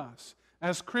work through us.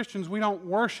 As Christians, we don't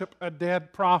worship a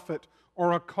dead prophet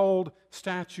or a cold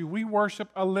statue. We worship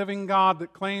a living God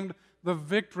that claimed the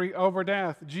victory over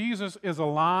death. Jesus is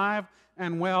alive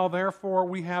and well, therefore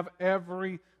we have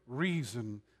every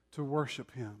reason to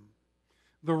worship Him.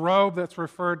 The robe that's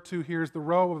referred to here is the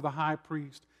robe of the high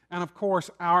priest. And of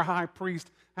course, our high priest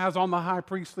has on the high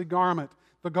priestly garment.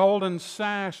 The golden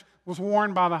sash was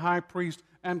worn by the high priest,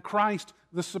 and Christ,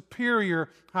 the superior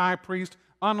high priest,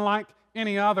 unlike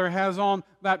any other, has on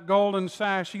that golden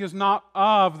sash. He is not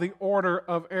of the order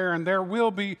of Aaron. There will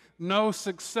be no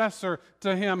successor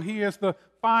to him. He is the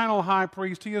final high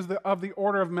priest. He is of the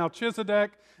order of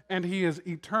Melchizedek, and he is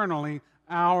eternally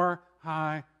our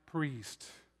high priest.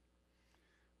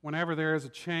 Whenever there is a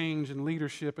change in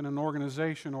leadership in an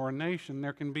organization or a nation,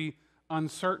 there can be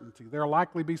uncertainty. There will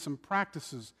likely be some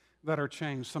practices that are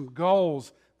changed, some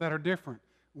goals that are different.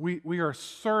 We are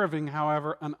serving,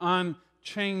 however, an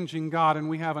unchanging God, and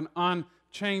we have an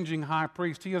unchanging high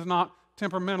priest. He is not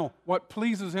temperamental. What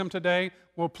pleases Him today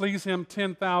will please Him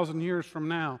 10,000 years from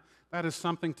now. That is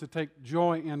something to take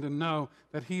joy in, to know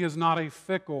that He is not a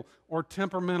fickle or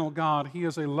temperamental God. He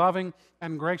is a loving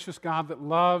and gracious God that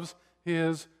loves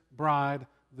His bride,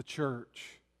 the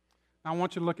church. Now I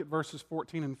want you to look at verses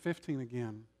 14 and 15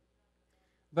 again.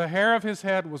 The hair of His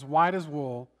head was white as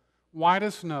wool, white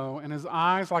as snow, and His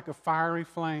eyes like a fiery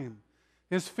flame.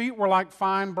 His feet were like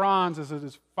fine bronze as it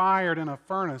is fired in a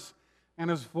furnace, and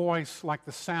His voice like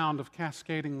the sound of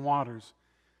cascading waters.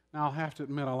 Now I'll have to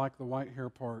admit I like the white hair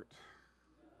part.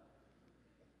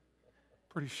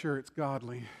 Pretty sure it's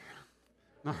godly.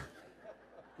 No.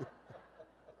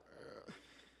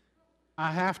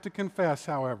 I have to confess,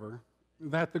 however,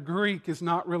 that the Greek is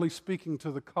not really speaking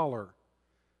to the color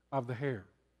of the hair.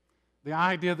 The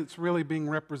idea that's really being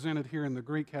represented here in the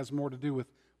Greek has more to do with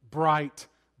bright,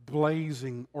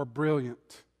 blazing, or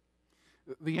brilliant.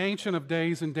 The Ancient of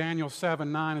Days in Daniel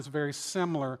 7:9 is very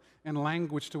similar in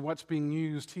language to what's being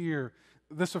used here.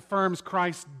 This affirms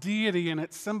Christ's deity, and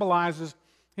it symbolizes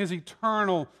His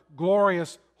eternal,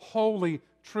 glorious, holy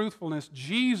truthfulness.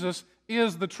 Jesus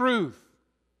is the truth.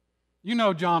 You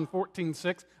know John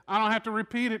 14:6. I don't have to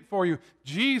repeat it for you.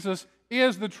 Jesus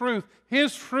is the truth.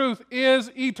 His truth is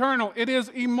eternal. It is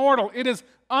immortal. It is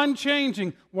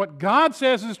unchanging. What God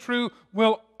says is true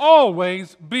will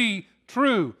always be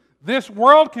true. This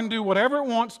world can do whatever it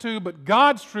wants to, but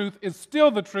God's truth is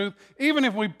still the truth, even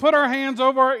if we put our hands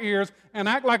over our ears and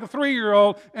act like a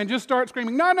 3-year-old and just start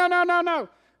screaming, no, no, no, no, no.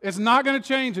 It's not going to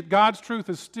change it. God's truth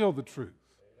is still the truth.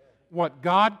 What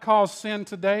God calls sin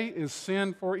today is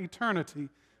sin for eternity,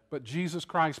 but Jesus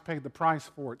Christ paid the price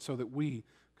for it so that we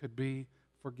could be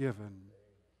forgiven.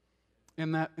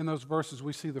 In those verses,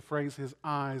 we see the phrase, his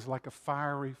eyes like a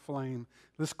fiery flame.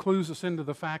 This clues us into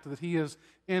the fact that he is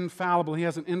infallible. He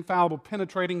has an infallible,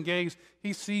 penetrating gaze.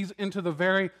 He sees into the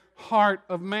very heart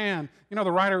of man. You know,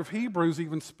 the writer of Hebrews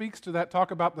even speaks to that, talk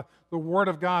about the Word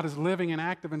of God is living and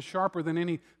active and sharper than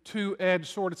any two-edged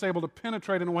sword. It's able to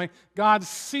penetrate in a way. God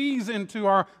sees into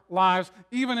our lives,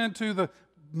 even into the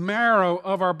marrow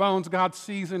of our bones. God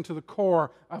sees into the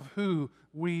core of who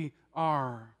we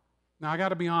are. Now, I got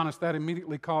to be honest, that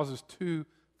immediately causes two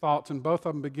thoughts, and both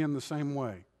of them begin the same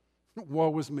way.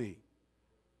 Woe is me.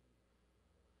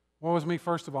 Woe is me,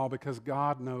 first of all, because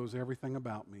God knows everything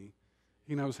about me.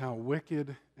 He knows how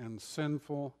wicked and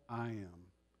sinful I am.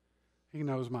 He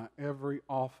knows my every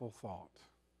awful thought.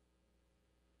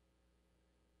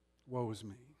 Woe is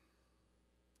me.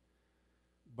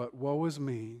 But woe is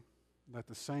me that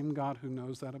the same God who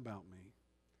knows that about me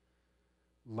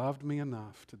loved me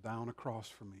enough to die on a cross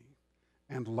for me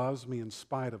and loves me in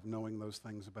spite of knowing those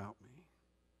things about me.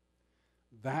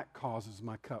 That causes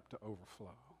my cup to overflow.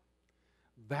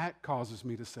 That causes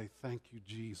me to say, thank you,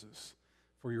 Jesus,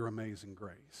 for your amazing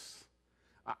grace.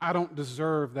 I don't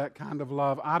deserve that kind of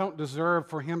love. I don't deserve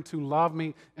for him to love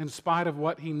me in spite of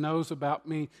what he knows about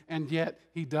me, and yet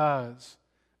he does.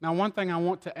 Now, one thing I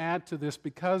want to add to this,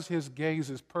 because his gaze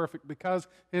is perfect, because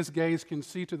his gaze can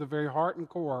see to the very heart and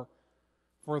core,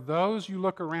 for those you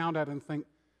look around at and think,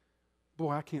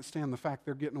 boy, I can't stand the fact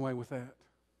they're getting away with that.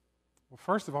 Well,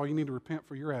 first of all, you need to repent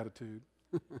for your attitude.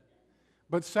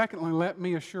 But secondly, let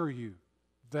me assure you,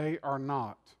 they are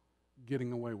not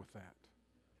getting away with that.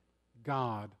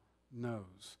 God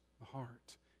knows the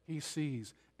heart. He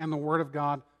sees. And the Word of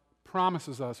God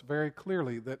promises us very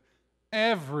clearly that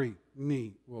every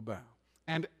knee will bow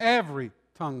and every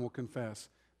tongue will confess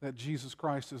that Jesus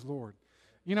Christ is Lord.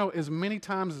 You know, as many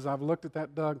times as I've looked at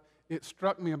that, Doug, it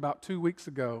struck me about 2 weeks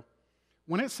ago.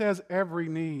 When it says every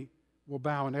knee will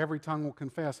bow and every tongue will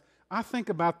confess, I think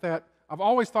about that. I've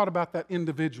always thought about that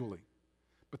individually.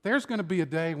 But there's going to be a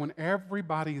day when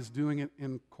everybody is doing it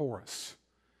in chorus,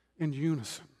 in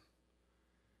unison.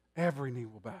 Every knee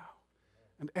will bow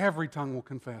and every tongue will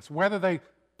confess. Whether they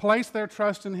place their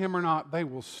trust in him or not, they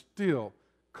will still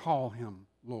call him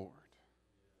Lord.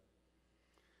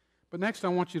 But next I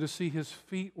want you to see his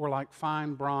feet were like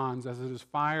fine bronze as it is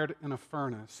fired in a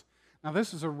furnace. Now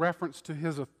this is a reference to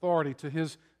his authority, to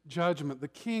his judgment. The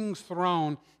king's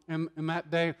throne in that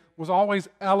day was always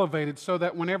elevated so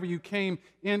that whenever you came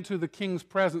into the king's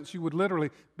presence, you would literally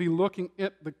be looking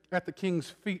at the king's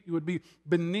feet. You would be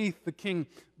beneath the king,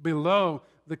 below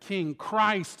the king.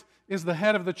 Christ is the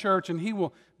head of the church, and he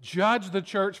will judge the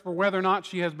church for whether or not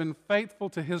she has been faithful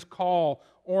to his call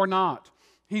or not.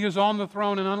 He is on the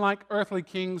throne, and unlike earthly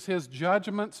kings, his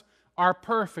judgments are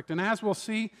perfect. And as we'll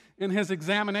see in his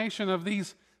examination of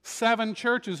these 7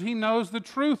 churches, he knows the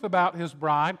truth about his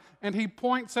bride, and he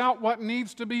points out what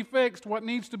needs to be fixed, what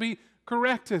needs to be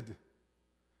corrected.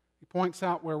 He points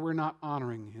out where we're not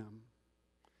honoring him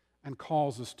and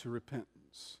calls us to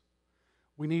repentance.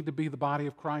 We need to be the body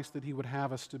of Christ that he would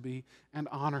have us to be and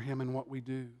honor him in what we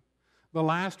do. The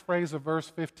last phrase of verse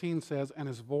 15 says, and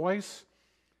his voice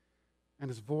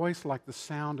like the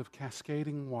sound of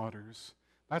cascading waters.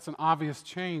 That's an obvious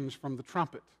change from the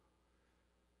trumpet.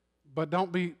 But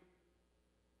don't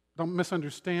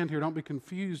misunderstand here. Don't be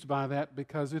confused by that,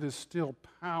 because it is still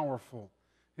powerful.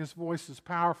 His voice is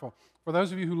powerful. For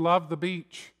those of you who love the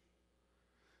beach,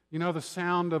 you know the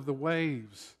sound of the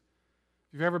waves.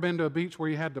 If you've ever been to a beach where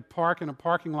you had to park in a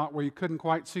parking lot where you couldn't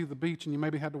quite see the beach and you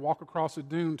maybe had to walk across a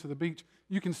dune to the beach,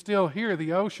 you can still hear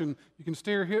the ocean. You can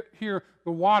still hear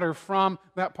the water from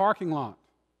that parking lot.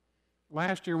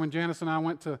 Last year when Janice and I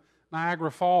went to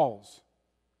Niagara Falls,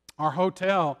 our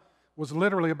hotel was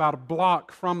literally about a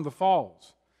block from the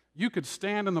falls. You could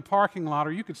stand in the parking lot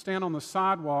or you could stand on the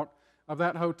sidewalk of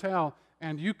that hotel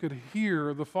and you could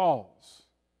hear the falls.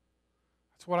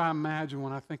 That's what I imagine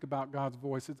when I think about God's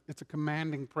voice. It's a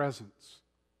commanding presence.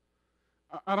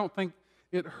 I don't think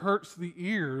it hurts the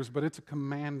ears, but it's a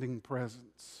commanding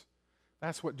presence.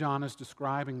 That's what John is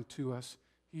describing to us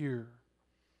here.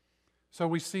 So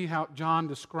we see how John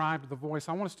described the voice.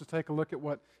 I want us to take a look at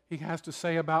what he has to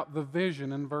say about the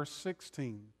vision in verse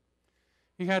 16.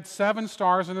 He had 7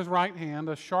 stars in his right hand.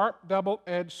 A sharp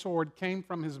double-edged sword came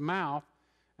from his mouth,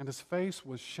 and his face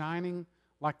was shining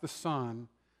like the sun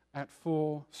at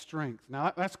full strength.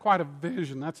 Now, that's quite a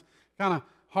vision. That's kind of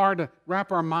hard to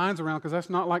wrap our minds around because that's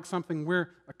not like something we're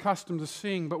accustomed to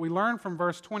seeing. But we learn from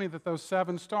verse 20 that those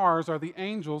 7 stars are the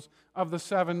angels of the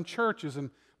 7 churches. And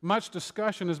much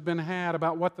discussion has been had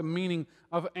about what the meaning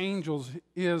of angels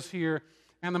is here.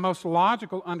 And the most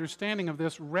logical understanding of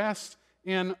this rests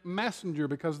in messenger,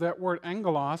 because that word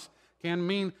angelos can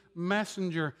mean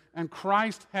messenger. And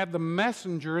Christ had the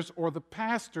messengers or the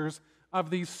pastors of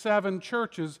these 7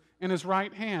 churches in his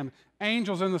right hand.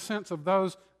 Angels in the sense of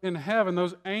those in heaven,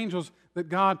 those angels that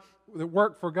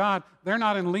work for God, they're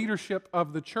not in leadership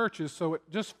of the churches, so it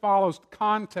just follows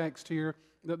context here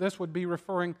that this would be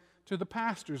referring to the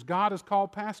pastors. God has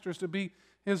called pastors to be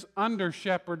his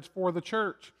under-shepherds for the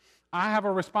church. I have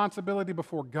a responsibility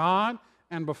before God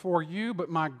and before you, but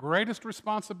my greatest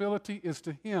responsibility is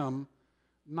to him,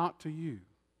 not to you.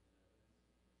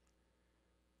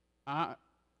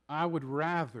 I would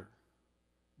rather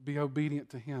be obedient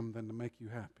to him than to make you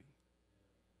happy.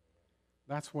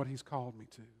 That's what he's called me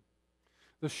to.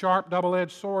 The sharp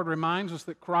double-edged sword reminds us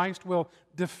that Christ will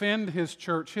defend his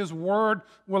church. His word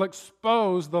will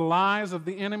expose the lies of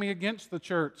the enemy against the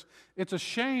church. It's a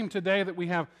shame today that we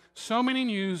have so many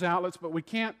news outlets, but we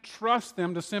can't trust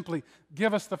them to simply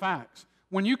give us the facts.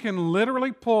 When you can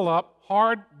literally pull up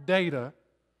hard data,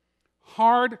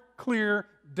 hard, clear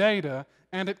data,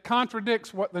 and it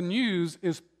contradicts what the news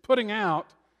is putting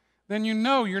out, then you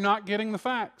know you're not getting the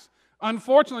facts.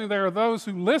 Unfortunately, there are those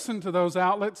who listen to those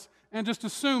outlets and just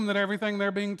assume that everything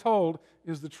they're being told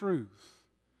is the truth.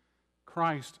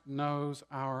 Christ knows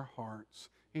our hearts.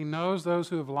 He knows those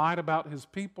who have lied about his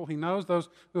people. He knows those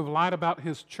who have lied about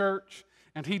his church.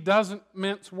 And he doesn't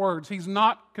mince words. He's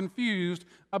not confused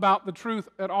about the truth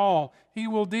at all. He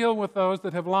will deal with those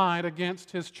that have lied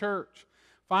against his church.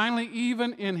 Finally,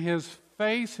 even in his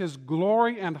face, his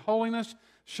glory and holiness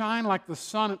shine like the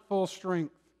sun at full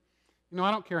strength. You know,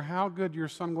 I don't care how good your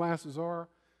sunglasses are,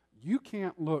 you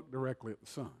can't look directly at the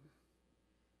sun.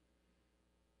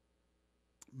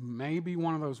 Maybe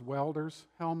one of those welder's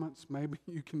helmets, maybe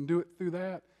you can do it through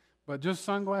that, but just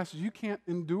sunglasses, you can't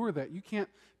endure that. You can't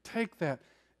take that.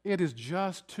 It is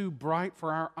just too bright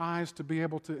for our eyes to be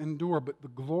able to endure, but the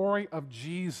glory of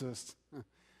Jesus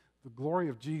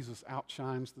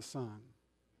outshines the sun.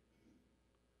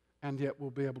 And yet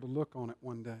we'll be able to look on it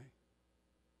one day.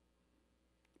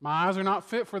 My eyes are not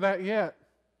fit for that yet,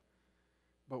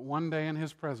 but one day in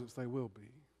his presence they will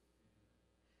be.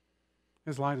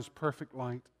 His light is perfect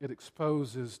light. It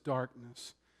exposes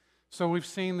darkness. So we've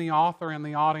seen the author and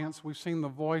the audience. We've seen the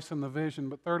voice and the vision.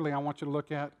 But thirdly, I want you to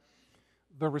look at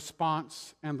the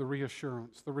response and the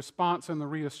reassurance. The response and the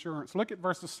reassurance. Look at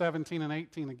verses 17 and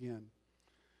 18 again.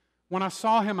 When I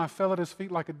saw him, I fell at his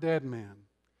feet like a dead man.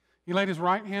 He laid his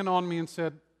right hand on me and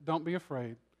said, "Don't be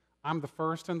afraid. I'm the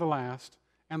first and the last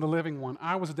and the living one.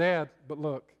 I was dead, but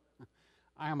look,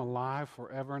 I am alive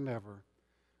forever and ever,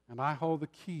 and I hold the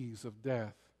keys of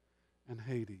death and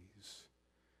Hades."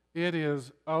 It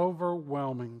is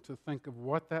overwhelming to think of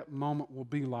what that moment will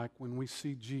be like when we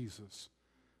see Jesus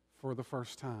for the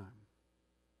first time.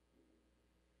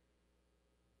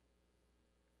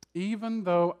 Even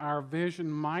though our vision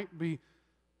might be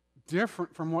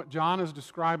different from what John is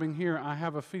describing here, I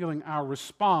have a feeling our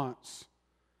response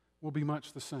will be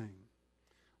much the same.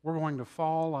 We're going to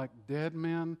fall like dead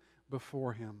men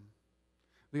before him.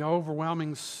 The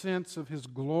overwhelming sense of his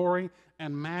glory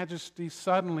and majesty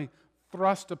suddenly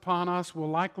thrust upon us will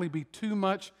likely be too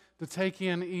much to take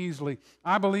in easily.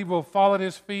 I believe we'll fall at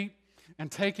his feet and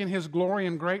take in his glory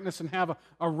and greatness and have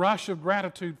a rush of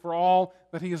gratitude for all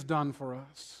that he has done for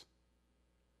us.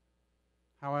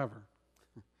 However,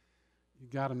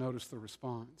 you've got to notice the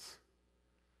response.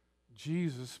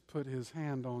 Jesus put his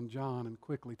hand on John and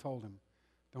quickly told him,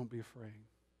 "Don't be afraid."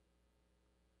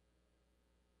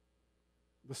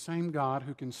 The same God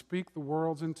who can speak the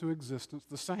worlds into existence,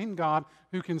 the same God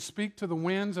who can speak to the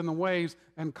winds and the waves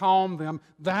and calm them,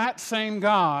 that same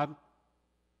God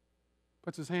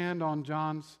puts his hand on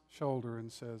John's shoulder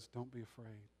and says, "Don't be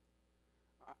afraid."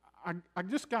 I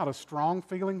just got a strong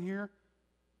feeling here.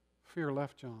 Fear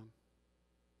left John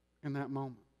in that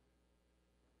moment.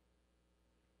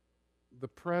 The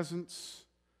presence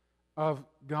of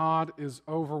God is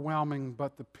overwhelming,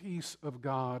 but the peace of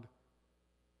God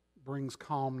brings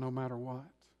calm no matter what.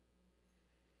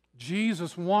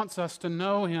 Jesus wants us to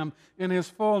know Him in His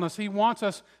fullness. He wants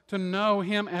us to know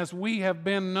Him as we have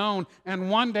been known. And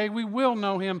one day we will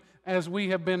know Him as we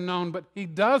have been known. But He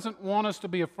doesn't want us to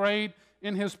be afraid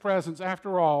in His presence.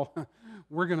 After all,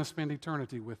 we're going to spend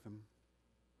eternity with Him.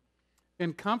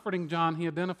 In comforting John, he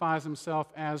identifies himself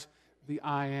as the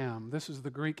I Am. This is the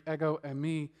Greek ego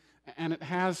eimi, and it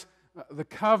has the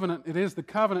covenant. It is the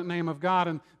covenant name of God.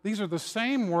 And these are the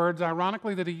same words,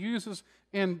 ironically, that he uses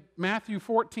in Matthew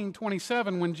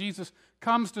 14:27 when Jesus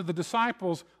comes to the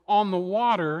disciples on the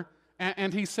water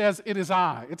and he says, "It is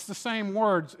I." It's the same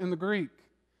words in the Greek.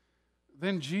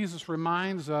 Then Jesus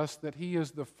reminds us that He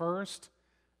is the first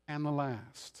and the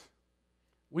last.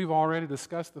 We've already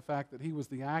discussed the fact that He was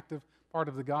the active part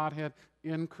of the Godhead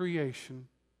in creation.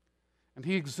 And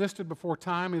He existed before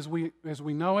time as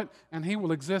we know it, and He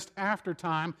will exist after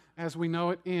time as we know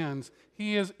it ends.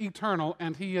 He is eternal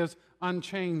and He is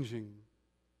unchanging.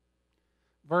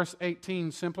 Verse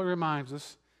 18 simply reminds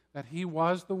us that He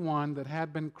was the one that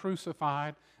had been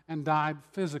crucified and died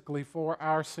physically for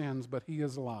our sins, but He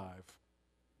is alive.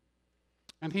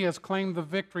 And He has claimed the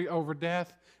victory over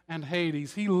death and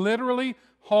Hades. He literally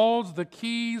holds the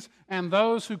keys, and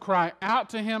those who cry out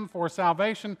to Him for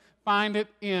salvation find it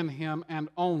in Him and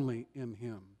only in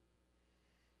Him.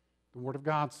 The Word of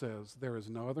God says, "There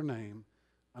is no other name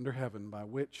under heaven by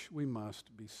which we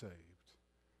must be saved."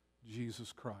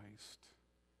 Jesus Christ.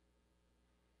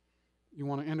 You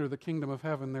want to enter the kingdom of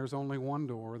heaven, there's only one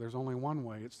door, there's only one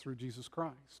way. It's through Jesus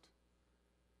Christ.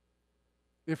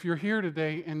 If you're here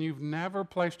today and you've never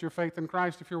placed your faith in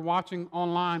Christ, if you're watching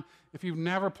online, if you've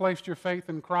never placed your faith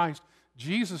in Christ,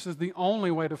 Jesus is the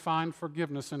only way to find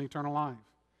forgiveness and eternal life.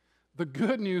 The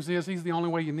good news is He's the only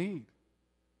way you need.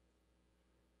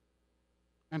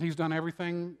 And He's done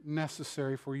everything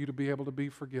necessary for you to be able to be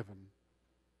forgiven.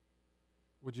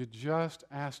 Would you just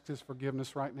ask His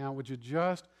forgiveness right now? Would you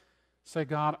just say,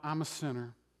 "God, I'm a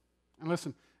sinner." And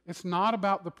listen, it's not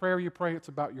about the prayer you pray, it's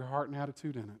about your heart and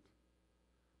attitude in it.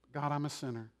 "God, I'm a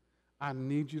sinner. I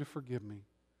need You to forgive me.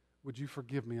 Would You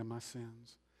forgive me of my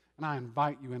sins? And I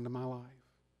invite You into my life."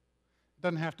 It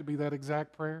doesn't have to be that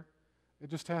exact prayer. It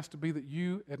just has to be that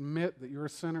you admit that you're a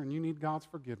sinner and you need God's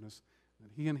forgiveness,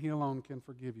 that He and He alone can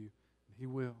forgive you, and He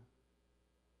will.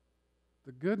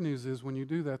 The good news is when you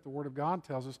do that, the Word of God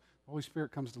tells us the Holy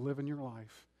Spirit comes to live in your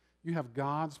life. You have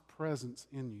God's presence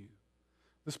in you.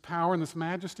 This power and this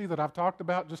majesty that I've talked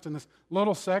about just in this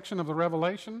little section of the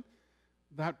Revelation,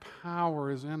 that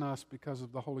power is in us because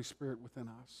of the Holy Spirit within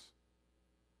us.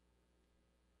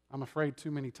 I'm afraid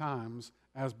too many times,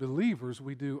 as believers,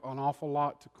 we do an awful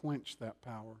lot to quench that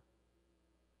power.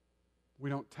 We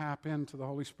don't tap into the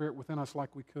Holy Spirit within us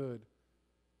like we could.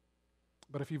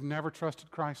 But if you've never trusted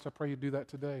Christ, I pray you do that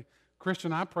today.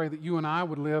 Christian, I pray that you and I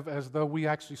would live as though we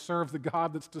actually serve the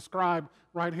God that's described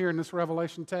right here in this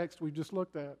Revelation text we just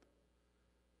looked at.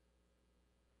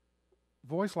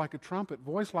 Voice like a trumpet,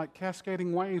 voice like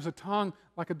cascading waves, a tongue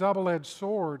like a double-edged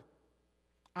sword,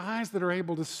 eyes that are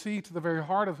able to see to the very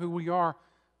heart of who we are.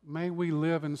 May we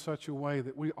live in such a way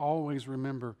that we always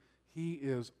remember He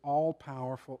is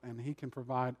all-powerful and He can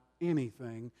provide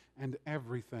anything and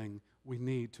everything we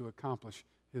need to accomplish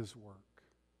His work.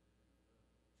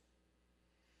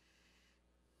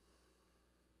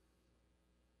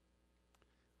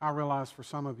 I realize for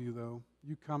some of you, though,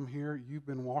 you come here, you've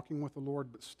been walking with the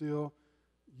Lord, but still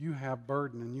you have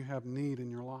burden and you have need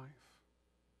in your life.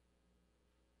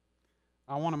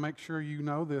 I want to make sure you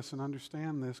know this and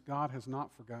understand this. God has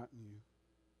not forgotten you.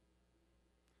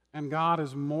 And God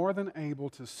is more than able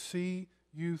to see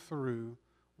you through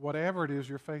whatever it is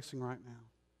you're facing right now.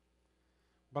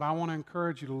 But I want to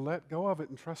encourage you to let go of it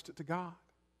and trust it to God.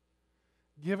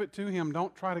 Give it to Him.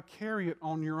 Don't try to carry it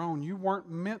on your own. You weren't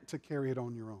meant to carry it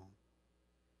on your own.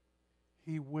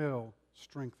 He will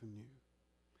strengthen you.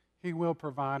 He will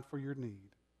provide for your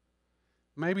need.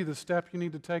 Maybe the step you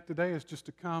need to take today is just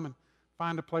to come and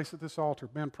find a place at this altar.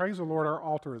 Man, praise the Lord, our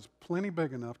altar is plenty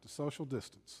big enough to social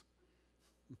distance.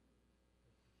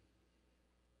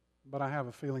 But I have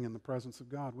a feeling in the presence of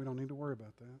God, we don't need to worry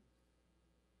about that.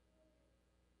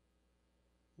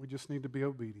 We just need to be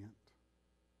obedient.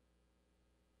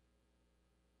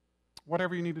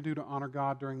 Whatever you need to do to honor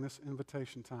God during this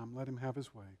invitation time, let Him have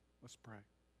His way. Let's pray.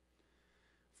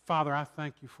 Father, I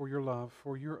thank You for Your love,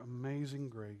 for Your amazing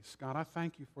grace. God, I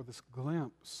thank You for this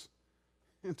glimpse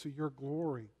into Your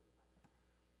glory.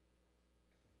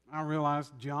 I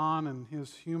realize John and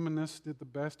his humanness did the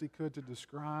best he could to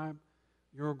describe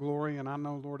Your glory, and I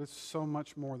know, Lord, it's so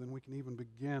much more than we can even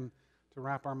begin to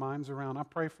wrap our minds around. I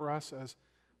pray for us as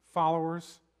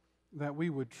followers that we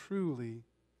would truly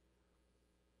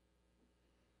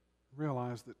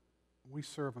realize that We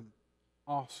serve an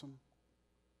awesome,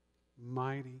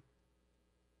 mighty,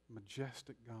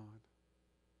 majestic God.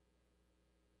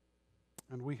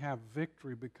 And we have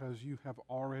victory because you have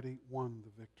already won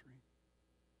the victory.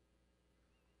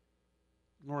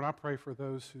 Lord, I pray for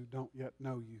those who don't yet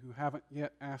know you, who haven't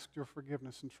yet asked your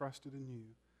forgiveness and trusted in you.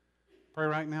 Pray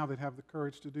right now they'd have the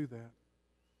courage to do that,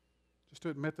 just to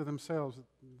admit to themselves that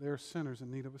they're sinners in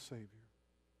need of a Savior.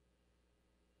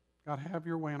 God, have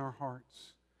your way in our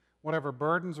hearts. Whatever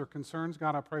burdens or concerns,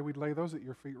 God, I pray we'd lay those at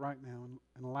your feet right now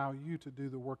and allow you to do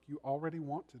the work you already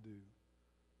want to do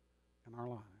in our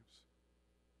lives.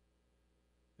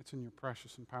 It's in your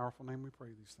precious and powerful name we pray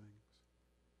these things.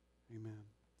 Amen.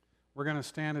 We're going to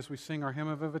stand as we sing our hymn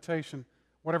of invitation.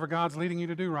 Whatever God's leading you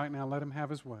to do right now, let him have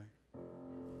his way.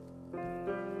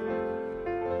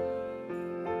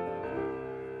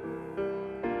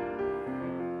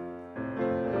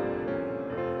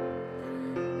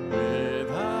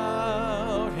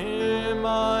 Without him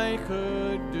I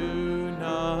could do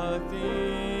nothing.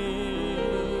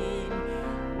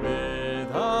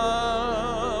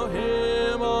 Without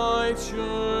him I'd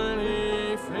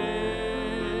surely fail.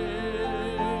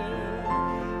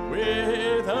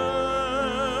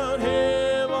 Without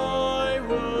him I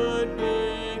would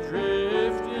be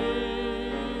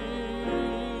drifting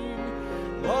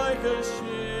like a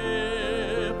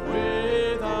ship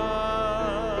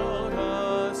without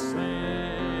a sail.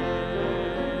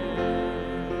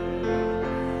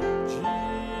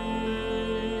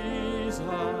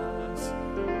 Jesus,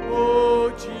 oh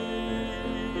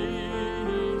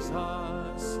Jesus,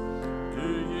 do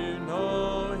you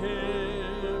know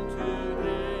him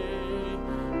today?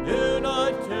 Do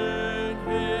not turn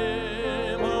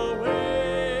him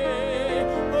away.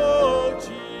 Oh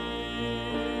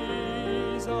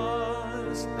Jesus,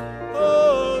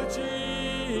 oh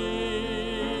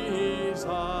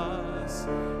Jesus,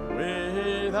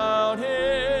 without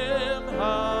him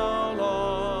how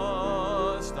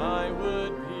lost I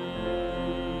would be.